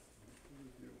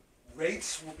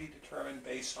 Rates will be determined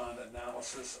based on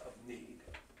analysis of need.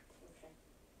 Okay.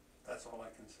 That's all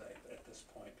I can say at this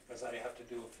point, because I have to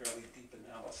do a fairly deep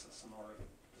analysis in order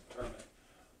to determine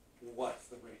what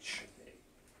the rates should be.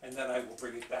 And then I will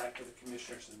bring it back to the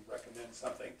commissioners and recommend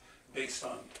something based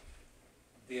on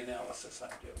the analysis I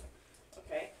do.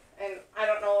 Okay, and I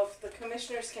don't know if the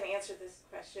commissioners can answer this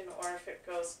question or if it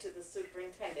goes to the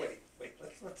superintendent. Wait,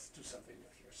 let's do something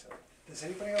here. So, does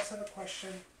anybody else have a question?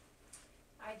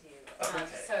 I do. Okay.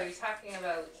 So you're talking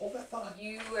about Hold that thought.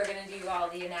 you are gonna do all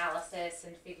the analysis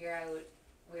and figure out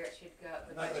where it should go, the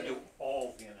I'm not gonna budget. do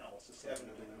all the analysis, I'm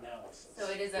gonna do analysis. So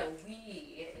it is a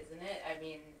we, isn't it? I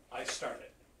mean, I started.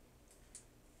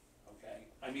 Okay,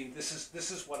 I mean, this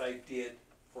is what I did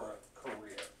for a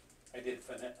career. I did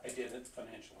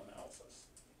financial analysis.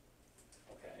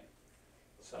 Okay,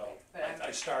 so Okay, but I'm-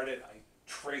 I started, I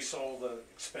trace all the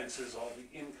expenses, all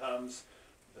the incomes,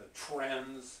 the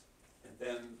trends, and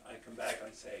then I come back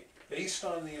and I say, based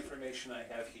on the information I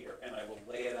have here, and I will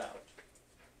lay it out,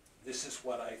 this is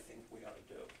what I think we ought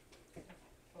to do.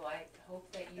 well, I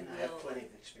hope that you And will. I have plenty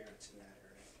of experience in that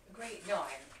area. Great, no,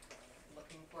 I'm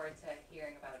looking forward to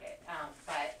hearing about it,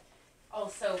 but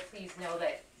also please know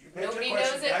that You bet your nobody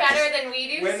question knows it back to- better than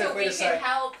we do, Wait a so minute, wait we a can sec.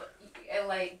 help,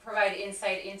 like, provide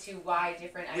insight into why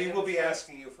different items. We will be are-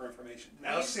 asking you for information.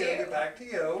 Now, Please Celia, do. back to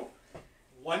you.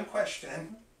 One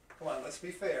question. Come on, let's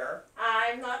be fair.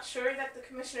 I'm not sure that the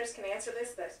commissioners can answer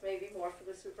this, that's maybe more for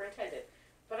the superintendent.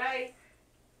 But I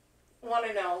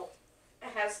wanna know,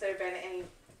 has there been anything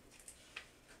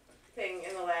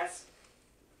in the last,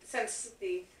 since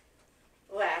the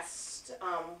last,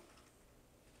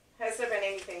 has there been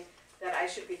anything that I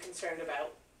should be concerned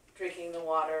about drinking the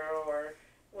water or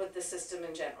with the system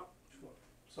in general?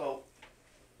 So,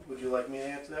 would you like me to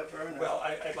answer that, Vern? or- Well,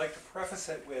 I'd like to preface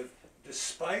it with,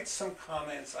 despite some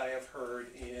comments I have heard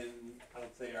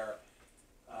out there,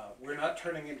 we're not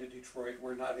turning into Detroit,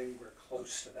 we're not anywhere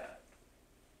close to that.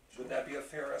 Would that be a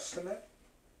fair estimate?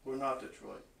 We're not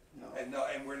Detroit, no.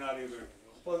 And we're not even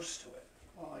close to it.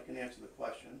 Well, I can answer the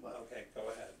question, but. Okay, go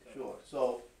ahead. Sure,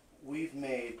 so we've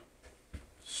made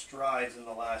strides in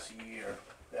the last year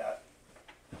that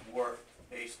work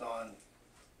based on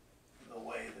the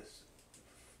way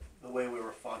we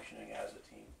were functioning as a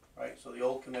team, right? So the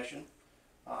old commission,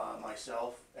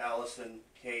 myself, Allison,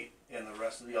 Kate, and the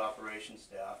rest of the operations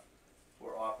staff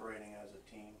were operating as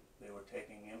a team. They were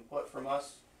taking input from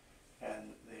us,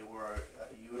 and they were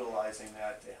utilizing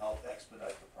that to help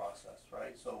expedite the process,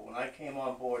 right? So when I came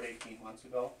on board 18 months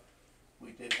ago,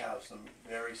 we did have some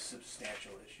very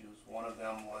substantial issues. One of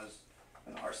them was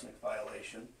an arsenic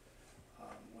violation.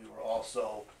 We were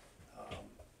also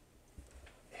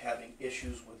having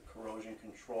issues with corrosion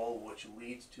control, which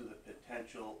leads to the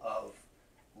potential of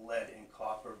lead and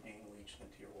copper being leached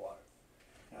into your water.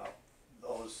 Now,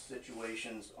 those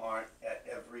situations aren't at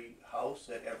every house,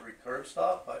 at every curb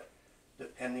stop, but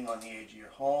depending on the age of your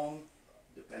home,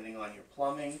 depending on your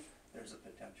plumbing, there's a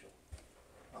potential.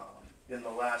 In the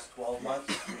last 12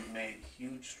 months, we've made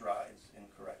huge strides in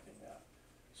correcting that.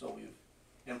 So we've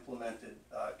implemented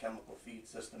a chemical feed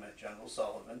system at General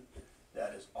Sullivan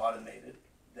that is automated,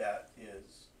 that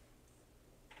is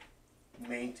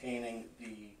maintaining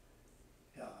the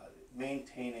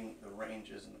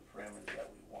ranges and the parameters that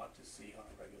we want to see on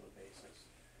a regular basis.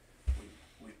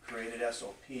 We've created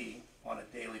SOP on a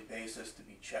daily basis to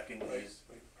be checking these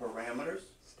parameters.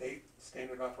 State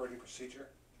standard operating procedure?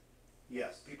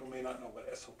 Yes. People may not know what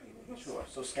SOP means. Sure,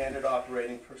 so standard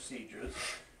operating procedures,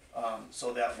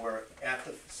 so that we're at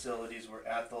the facilities, we're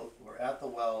at the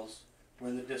wells, we're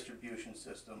in the distribution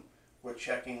system, we're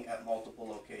checking at multiple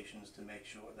locations to make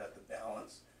sure that the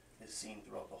balance is seen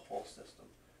throughout the whole system,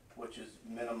 which is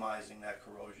minimizing that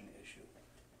corrosion issue.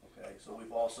 Okay, so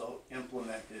we've also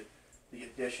implemented the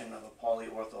addition of a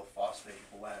polyorthophosphate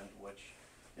blend, which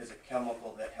is a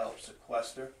chemical that helps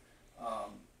sequester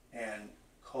and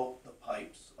coat the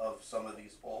pipes of some of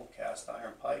these old cast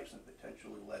iron pipes and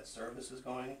potentially lead services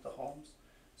going into homes,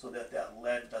 so that that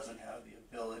lead doesn't have the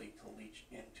ability to leach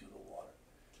into the water.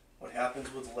 What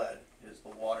happens with lead is the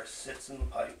water sits in the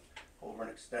pipe over an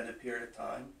extended period of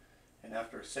time, And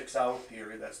after a 6-hour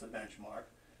period, that's the benchmark,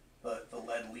 the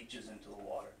lead leaches into the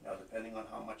water. Now, depending on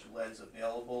how much lead's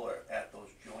available or at those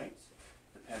joints,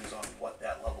 depends on what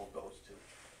that level goes to.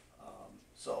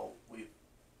 So we've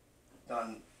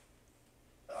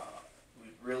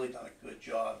really done a good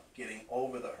job getting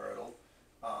over the hurdle.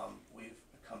 We've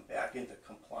come back into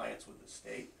compliance with the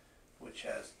state, which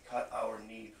has cut our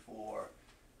need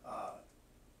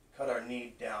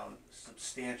down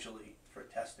substantially for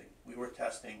testing. We were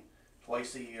testing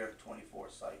twice a year, 24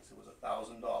 sites. It was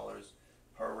 $1,000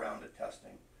 per round of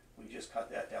testing. We just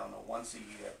cut that down to once a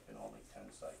year and only 10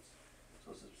 sites.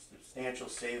 So there's a substantial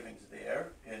savings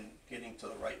there in getting to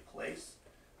the right place.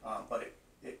 But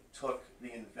it took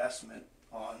the investment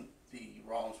on the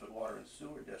Rollinsford Water and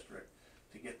Sewer District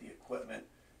to get the equipment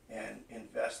and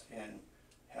invest in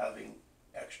having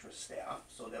extra staff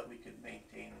so that we could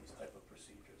maintain these type of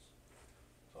procedures.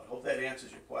 So I hope that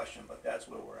answers your question, but that's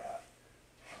where we're at.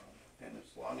 And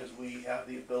as long as we have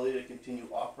the ability to continue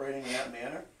operating in that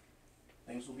manner,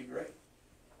 things will be great.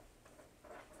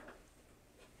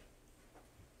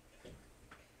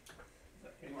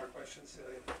 Any more questions,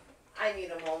 Celia? I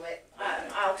need a moment.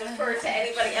 I'll defer to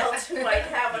anybody else who might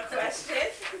have a question.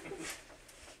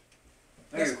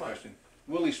 I have a question.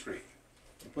 Willie Street,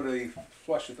 you put a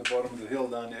flush at the bottom of the hill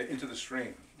down there into the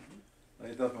stream. Are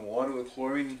you dumping water with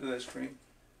chlorine into that stream?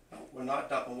 No, we're not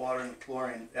dumping water and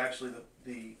chlorine. Actually,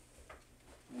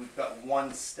 we've got one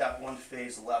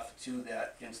phase left to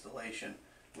that installation,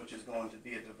 which is going to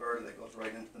be a diverter that goes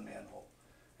right into the manhole.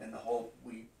 And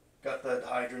we got the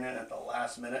hydrant in at the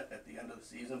last minute at the end of the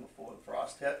season before the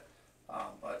frost hit.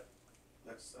 But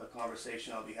that's a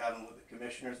conversation I'll be having with the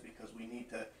commissioners, because we need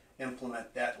to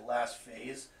implement that last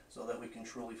phase so that we can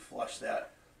truly flush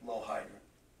that low hydrant.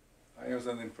 I was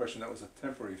under the impression that was a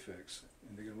temporary fix,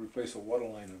 and they're gonna replace a water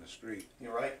line in the street.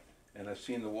 You're right. And I've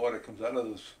seen the water comes out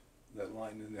of that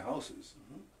line in the houses.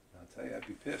 Mhm. I'll tell you, I'd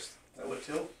be pissed. I would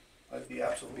too. I'd be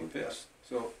absolutely pissed.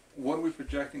 So what are we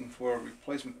projecting for a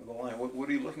replacement of the line? What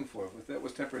are you looking for? If that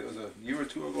was temporary, it was a year or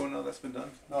two ago now that's been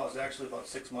done? No, it was actually about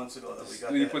 6 months ago that we got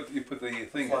So you that put the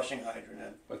thing in, flushing hydrant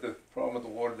in. but the problem with the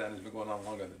water down has been going on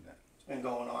longer than that. It's been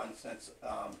going on since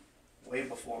way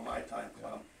before my time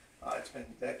come.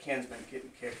 That can's been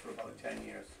getting kicked for about 10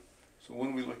 years. So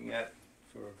when are we looking at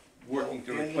for working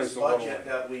to In replace this the water budget line?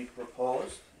 that we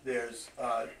proposed, there's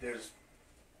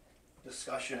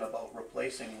discussion about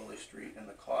replacing Willie Street and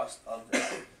the cost of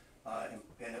that,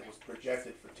 and it was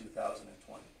projected for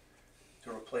 2020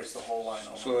 to replace the whole line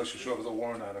on So Willie that should Street. show up as a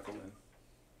warrant article then.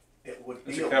 It would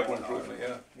It's be a a capital warrant improvement,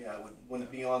 article. Yeah,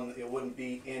 it wouldn't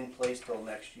be in place till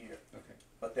next year. Okay.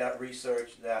 But that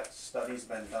research, that study's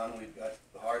been done, we've got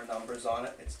hard numbers on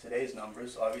it, it's today's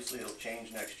numbers, obviously it'll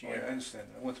change next Oh, yeah, I year. understand.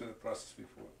 I went through the process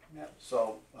before. Yeah.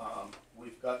 So,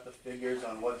 we've got the figures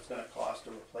on what it's gonna cost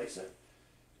to replace it.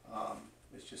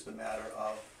 It's just a matter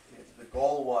of, the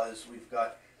goal was, we've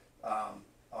got,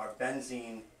 our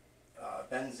benzene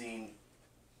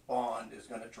bond is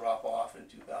gonna drop off in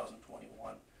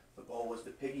 2021. The goal was to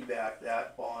piggyback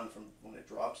that bond from when it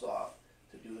drops off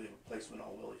to do the replacement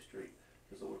on Willie Street.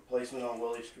 Because the replacement on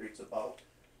Willie Street's about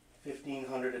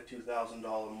 $1,500 to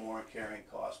 $2,000 more in carrying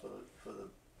cost for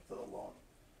the loan.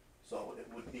 So it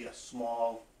would be a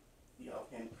small,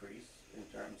 increase in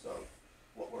terms of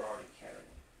what we're already carrying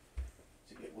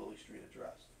to get Willie Street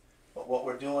addressed. But what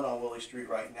we're doing on Willie Street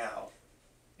right now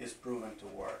is proving to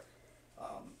work.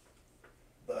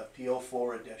 The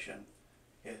PO4 addition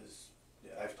is,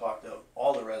 I've talked to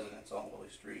all the residents on Willie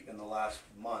Street in the last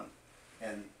month,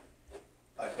 and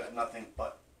I've got nothing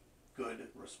but good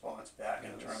response back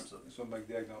in terms of. That's what Mike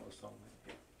Dagnall was telling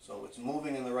me. So it's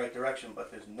moving in the right direction,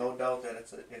 but there's no doubt that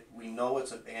we know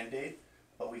it's a Band-Aid,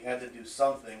 but we had to do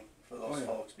something for those Oh, yeah.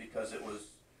 folks, because it was,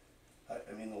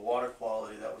 I mean, the water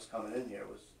quality that was coming in here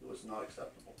was not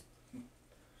acceptable.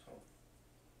 So,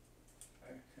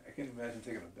 I can't imagine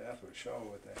taking a bath or a shower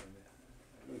with that in there.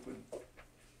 I really couldn't.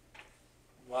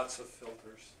 Lots of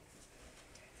filters.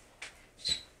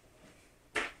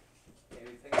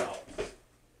 Anything else?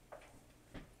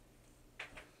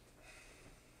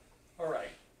 All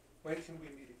right, when can we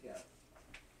meet again?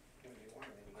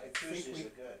 I think Tuesdays we- are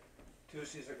good.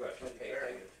 Tuesdays are good, okay.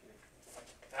 Very good.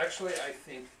 Actually, I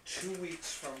think 2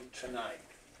 weeks from tonight,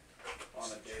 on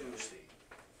a Tuesday.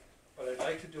 But I'd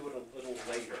like to do it a little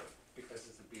later, because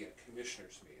it'll be a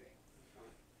commissioners meeting.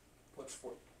 What's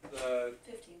the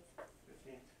 15th.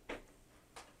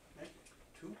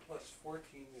 2 plus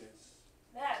 14 is,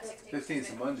 That, 15th's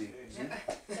a Monday, isn't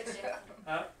it? 16.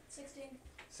 huh? 16.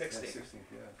 16.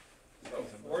 16th, yeah. So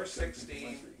 4,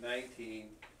 16, 19.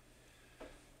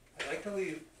 I'd like to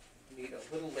leave meet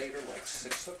a little later, like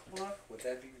 6 o'clock, would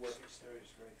that be working? 6:30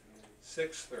 is great for me.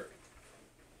 6:30.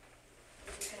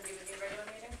 Is this gonna be the new regular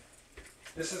meeting?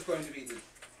 This is going to be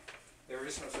there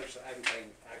is no such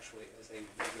thing actually as a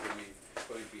regular meeting. It's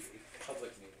going to be a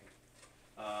public meeting.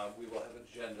 We will have an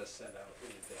agenda sent out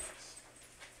in advance.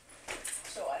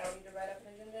 So I don't need to write up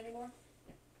an agenda anymore?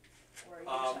 Or you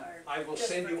just are I will just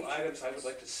send for you future items I would reference?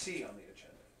 like to see on the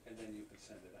agenda, and then you can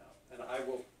send it out.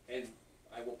 And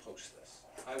I will post this.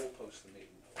 I will post the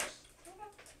meeting notice.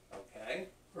 Okay?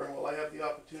 Vern, will I have the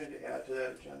opportunity to add to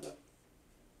that agenda?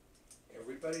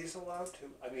 Everybody's allowed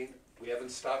to. I mean, we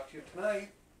haven't stopped you tonight,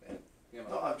 and, you know,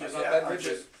 No, I'm just, not that I'm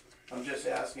rigid. just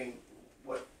asking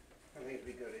what, I think it'd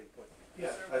be good input.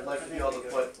 yeah, I'd like to be able to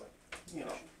put, you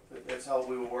know, that's how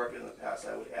we were working in the past,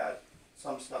 I would add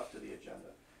some stuff to the agenda.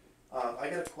 I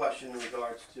got a question in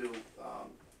regards to,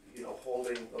 you know,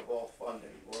 holding of all funding,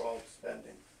 or all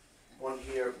spending.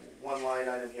 One line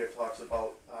item here talks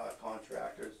about,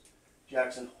 contractors.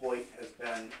 Jackson Hoyt has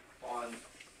been on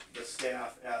the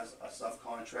staff as a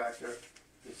subcontractor.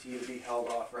 Is he to be held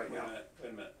off right now? Wait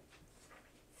a minute.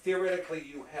 Theoretically,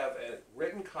 you have a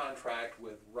written contract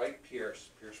with Pierce,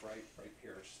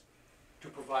 to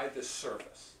provide this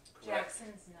service, correct?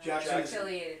 Jackson's not Jackson's-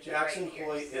 affiliated with Jackson Wright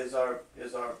Hoyt Pierce.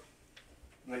 is our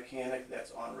mechanic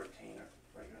that's on retainer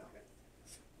right now.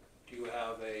 Do you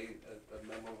have a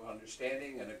memo of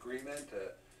understanding, an agreement?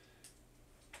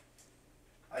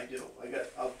 I do,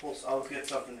 I'll get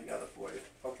something together for you.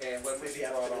 Okay, and when was Maybe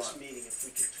it brought after this on? meeting, if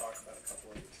we could talk about a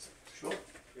couple of these. Sure.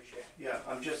 Appreciate it. Yeah,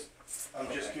 I'm just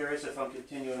Okay. curious if I'm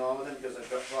continuing on with them, because I've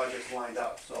got projects lined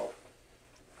up, so.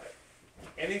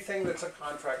 Anything that's a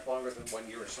contract longer than 1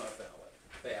 year is not valid.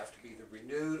 They have to be either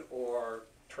renewed or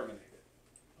terminated,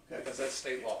 Okay. because that's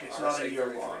state law. It's not a RSA year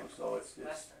 33. long, so it's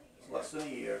Less than a year. less than a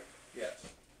year. Yes,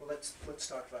 Well, let's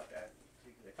talk about that.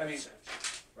 I mean,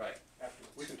 right.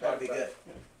 Afterwards. We can talk That'd be about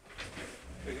good.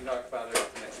 it. We can talk about it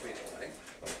at the next meeting, right?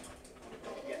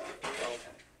 Yeah.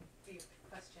 Okay.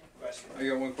 Question. Question. I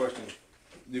got one question.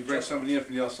 You bring somebody in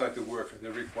from the outside to work,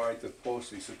 they're required to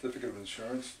post a certificate of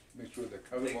insurance, make sure they're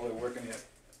covered while they're working here.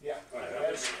 Yeah. Yeah, I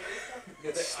would assume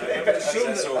That's that, I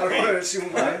don't okay. wanna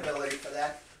assume liability for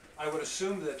that. I would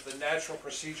assume that the natural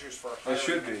procedures for It hiring.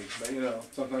 should be, but you know,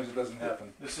 sometimes it doesn't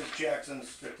happen. This is Jackson's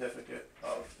certificate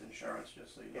of insurance,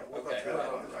 just so you know. We'll go Okay, through Got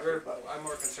it well, on the record, but I'm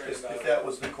more concerned about if it. that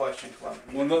was the question, Clem.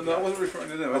 Well, no, I wasn't referring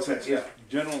to them, it's Okay, yeah.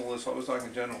 general, I was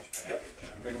talking general.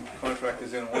 Bring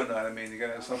contractors in and whatnot, I mean, you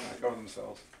gotta have something to cover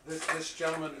themselves. This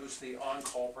gentleman who's the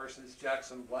on-call person is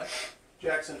Jackson what?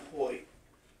 Jackson Hoyt,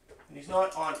 and he's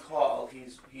not on call,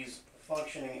 he's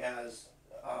functioning as,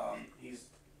 he's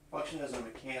functioning as a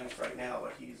mechanic right now,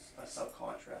 but he's a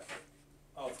subcontractor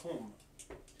Of whom?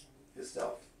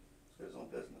 himself, he's got his own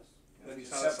business. Then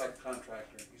he's not a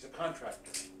subcontractor, he's a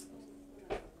contractor.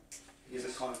 He's a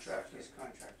contractor, He's a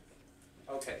contractor.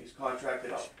 Okay, he's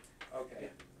contracted out. okay.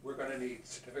 We're gonna need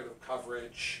certificate of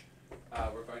coverage,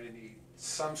 we're going to need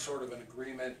some sort of an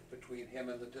agreement between him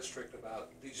and the district about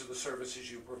these are the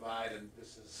services you provide and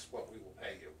this is what we will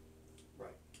pay you.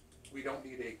 Right. We don't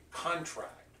need a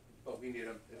contract, but we need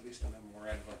at least a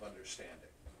memorandum of understanding.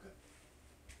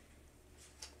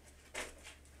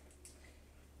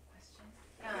 Question.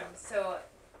 Yeah. So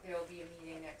there will be a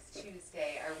meeting next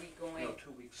Tuesday. Are we going? No,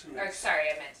 2 weeks. Or sorry,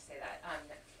 I meant to say that.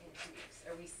 In 2 weeks,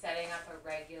 are we setting up a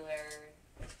regular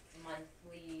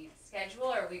monthly schedule?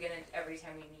 Or are we gonna every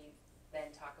time we meet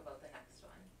then talk about the next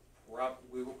one?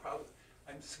 We will probably,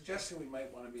 I'm suggesting we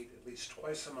might wanna meet at least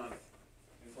twice a month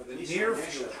for the At least near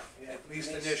initially. future, Yeah, at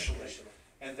least initially.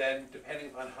 And then depending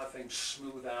upon how things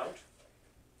smooth out,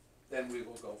 then we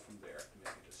will go from there to make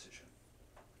a decision.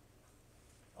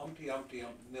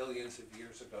 Millions of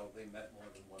years ago, they met more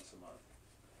than once a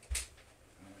month.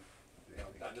 You know,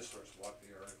 dinosaurs walked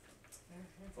the earth,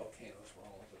 and volcanoes were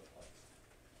all over the place.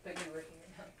 But you were here.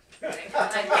 No, just kidding.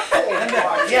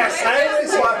 Yes, I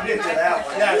swapped into that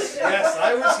one. Yes,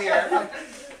 I was here.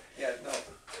 Yeah, no,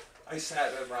 I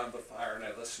sat around the fire and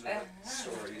I listened to the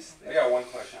stories. I got one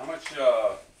question. How much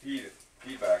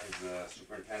feedback is the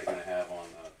superintendent gonna have on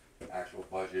the actual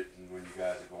budget and when you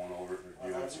guys are going over it,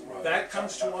 reviewing it? That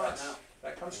comes to us,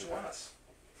 that comes to us.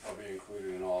 I'll be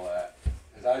included in all that.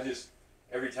 Cause I just,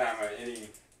 every time any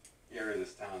area of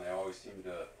this town, they always seem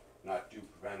to not do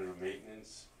preventative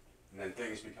maintenance. And then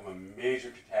things become a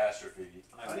major catastrophe.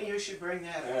 Funny you should bring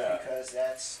that Yeah. up, because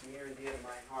that's near and dear to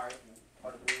my heart, and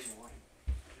part of the reason why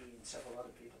he and several other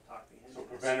people talked me into So this.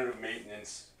 preventative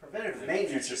maintenance, Preventative and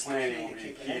maintenance future is the planning key will to be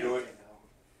keeping key to it. anything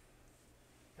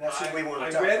though. That's what we wanna talk I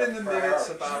about. read in the minutes priorities.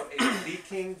 about a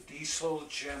leaking diesel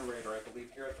generator, I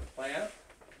believe here at the plant.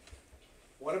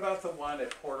 What about the one at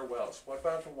Porter Wells? What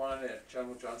about the one at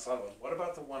General John Sullivan? What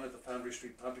about the one at the Foundry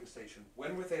Street pumping station?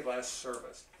 When were they last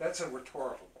serviced? That's a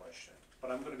rhetorical question, but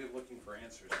I'm gonna be looking for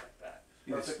answers like that.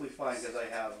 Perfectly fine, because I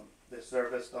have them. They're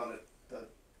serviced on the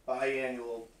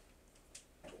biannual.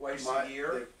 Twice mi- a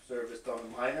year? They're serviced on a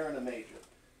minor and a major,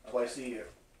 twice a year.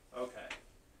 Okay.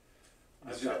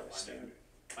 I've It's got fairly one. standard.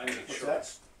 I make What's sure that?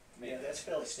 it's. Yeah, that's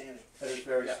fairly standard. That is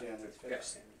very Yeah. standard. It's fairly Yeah.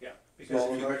 standard. Yeah, It's because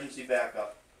all if you, emergency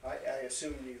backup. I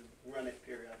assume you run it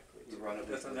periodically. We run it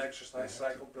there's an weekly. exercise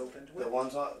cycle built into The it?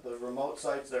 ones on, the remote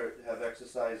sites have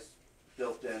exercise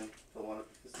built in. The one at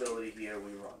the facility here,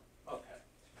 we run. Okay.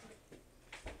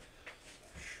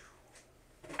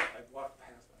 I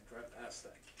drive past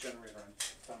that generator on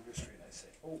Foundry Street, I say,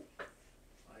 oh,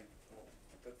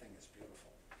 that thing is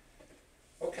beautiful.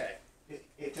 Okay.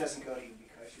 It doesn't go to you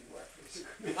because you work for this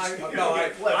commission.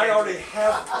 I already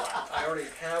have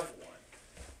one,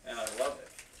 and I love it.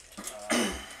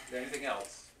 Is there anything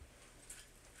else?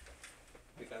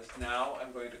 Because now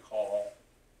I'm going to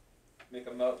make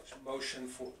a motion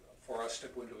for us to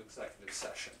go into executive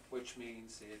session, which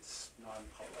means it's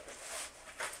non-public.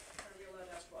 Are we allowed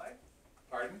to ask why?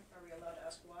 Pardon? Are we allowed to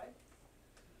ask why?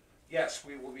 Yes,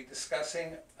 we will be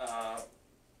discussing,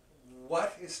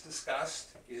 what is discussed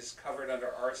is covered under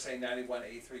RSA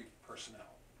 91A3 personnel.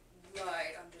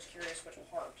 Right, I'm just curious which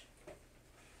part.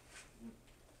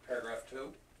 Paragraph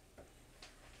 2,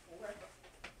 Okay.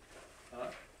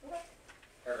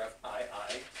 paragraph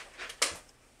II.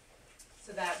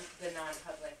 So that, the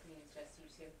non-public means just you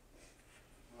two?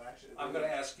 Well, actually, I'm gonna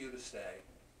ask you to stay.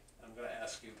 I'm gonna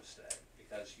ask you to stay,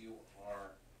 because you are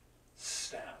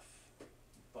staff,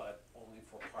 but only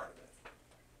for part of it.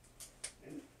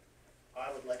 And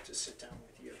I would like to sit down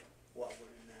with you while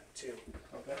we're in that too,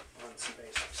 Okay. on some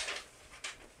basics.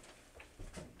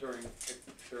 During the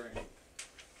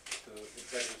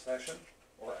executive session,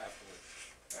 or afterwards?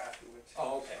 Afterwards.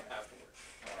 Oh, okay, afterwards,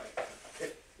 all right.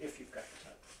 If you've got the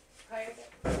time.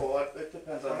 Well, it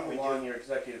depends on Why don't how we long do- your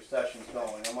executive session's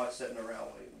going. I'm not sitting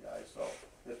around waiting, guys, so.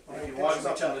 If Why don't you we want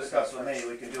talk something to to discuss him with me, first?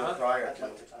 we can do Huh? it prior I'd to.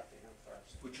 like to talk to him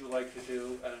first. Would you like to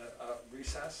do a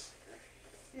recess?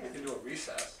 Yeah, We can do a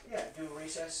recess. yeah, do a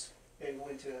recess, then go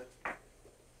into,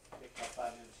 take about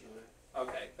 5 minutes, you wanna,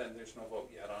 Okay, then there's no vote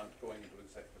yet on going into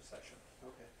executive session.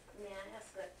 okay. May I ask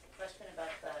a question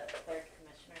about the third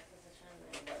commissioner position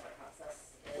and what the process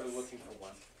is? We're looking for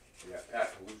one. Yeah,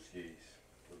 Pat Paluskis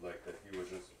would like that, he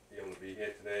wasn't able to be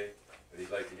here today, but he'd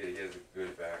like to he has a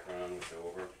good background with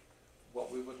Dover. What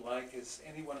we would like is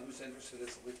anyone who's interested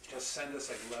is just send us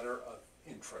a letter of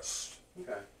interest.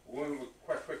 Okay, one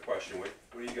quick question, what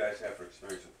do you guys have for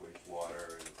experience with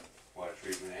wastewater and water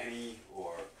treatment, any,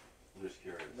 or, I'm just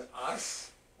curious?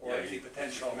 Us, or Yeah, any you-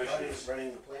 potential? commissioners.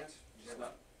 Running the plants? It's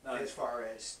not- not- As far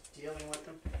as dealing with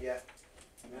them, yeah,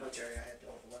 military I had to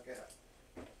overlook it.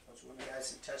 I was one of the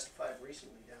guys that testified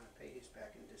recently down at Pay's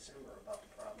back in December about the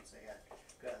problems they had,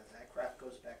 because that crap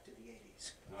goes back to the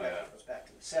 80s. Oh, yeah. It goes back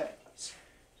to the 70s.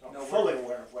 So No, I'm fully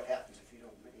aware of what happens if you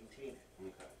don't maintain it.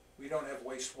 Okay. We don't have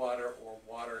wastewater or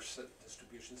water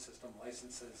distribution system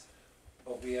licenses,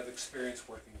 but we have experience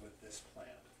working with this plant.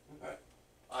 Okay.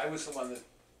 I was the one that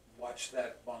watched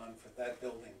that bond for that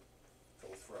building go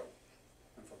through,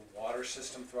 and for the water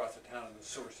system throughout the town and the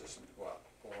sewer system to go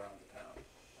around the town.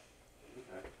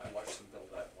 Okay. I watched them build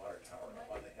that water tower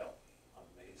up on the hill.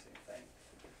 Amazing thing.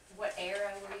 What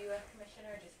era were you a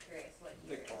commissioner? Just curious what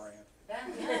years? Victorian. That,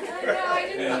 no, I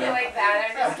didn't mean it like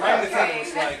that. I'm trying to think, it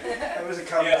was like. That was a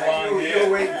Yeah, long you hair.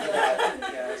 were waiting for that.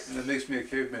 Yes. And that makes me a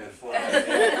caveman. It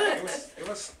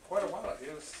was quite a while.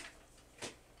 It was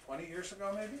 20 years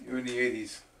ago, maybe? You're in the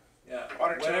 80s. Yeah.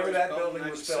 Water tower Whenever was that built in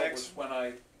building was built 96. was when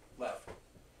I left.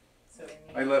 So they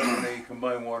I knew. left when they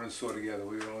combined water and sewer together.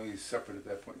 We were only separate at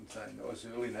that point in time. That was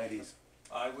the early 90s.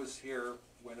 I was here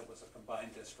when it was a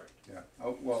combined district. Yeah.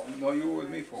 Oh, well, no, you were with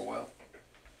me for a while.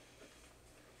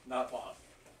 Not long.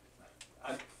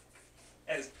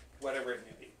 As whatever it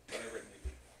may be, whatever it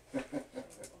may be.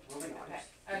 Moving on. Okay,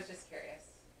 I was just curious.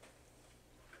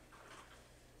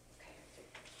 Okay.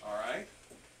 All right?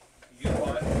 You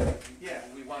want, Yeah.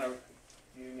 we want to,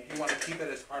 You you want to keep it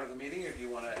as part of the meeting, or do you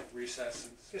want to recess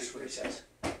and speak Just with- recess.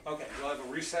 Okay, we'll have a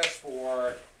recess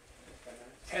for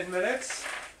 10 minutes.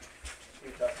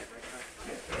 You talked it right now.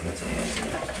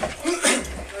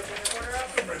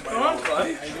 How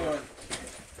you doing?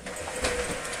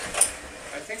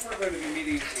 I think we're going to be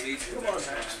meeting at Legion next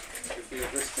time. If we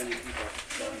have this many people,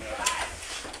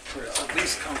 where it's at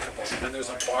least comfortable. And there's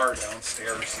a bar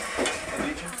downstairs.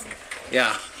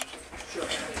 Yeah.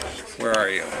 Where are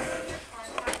you?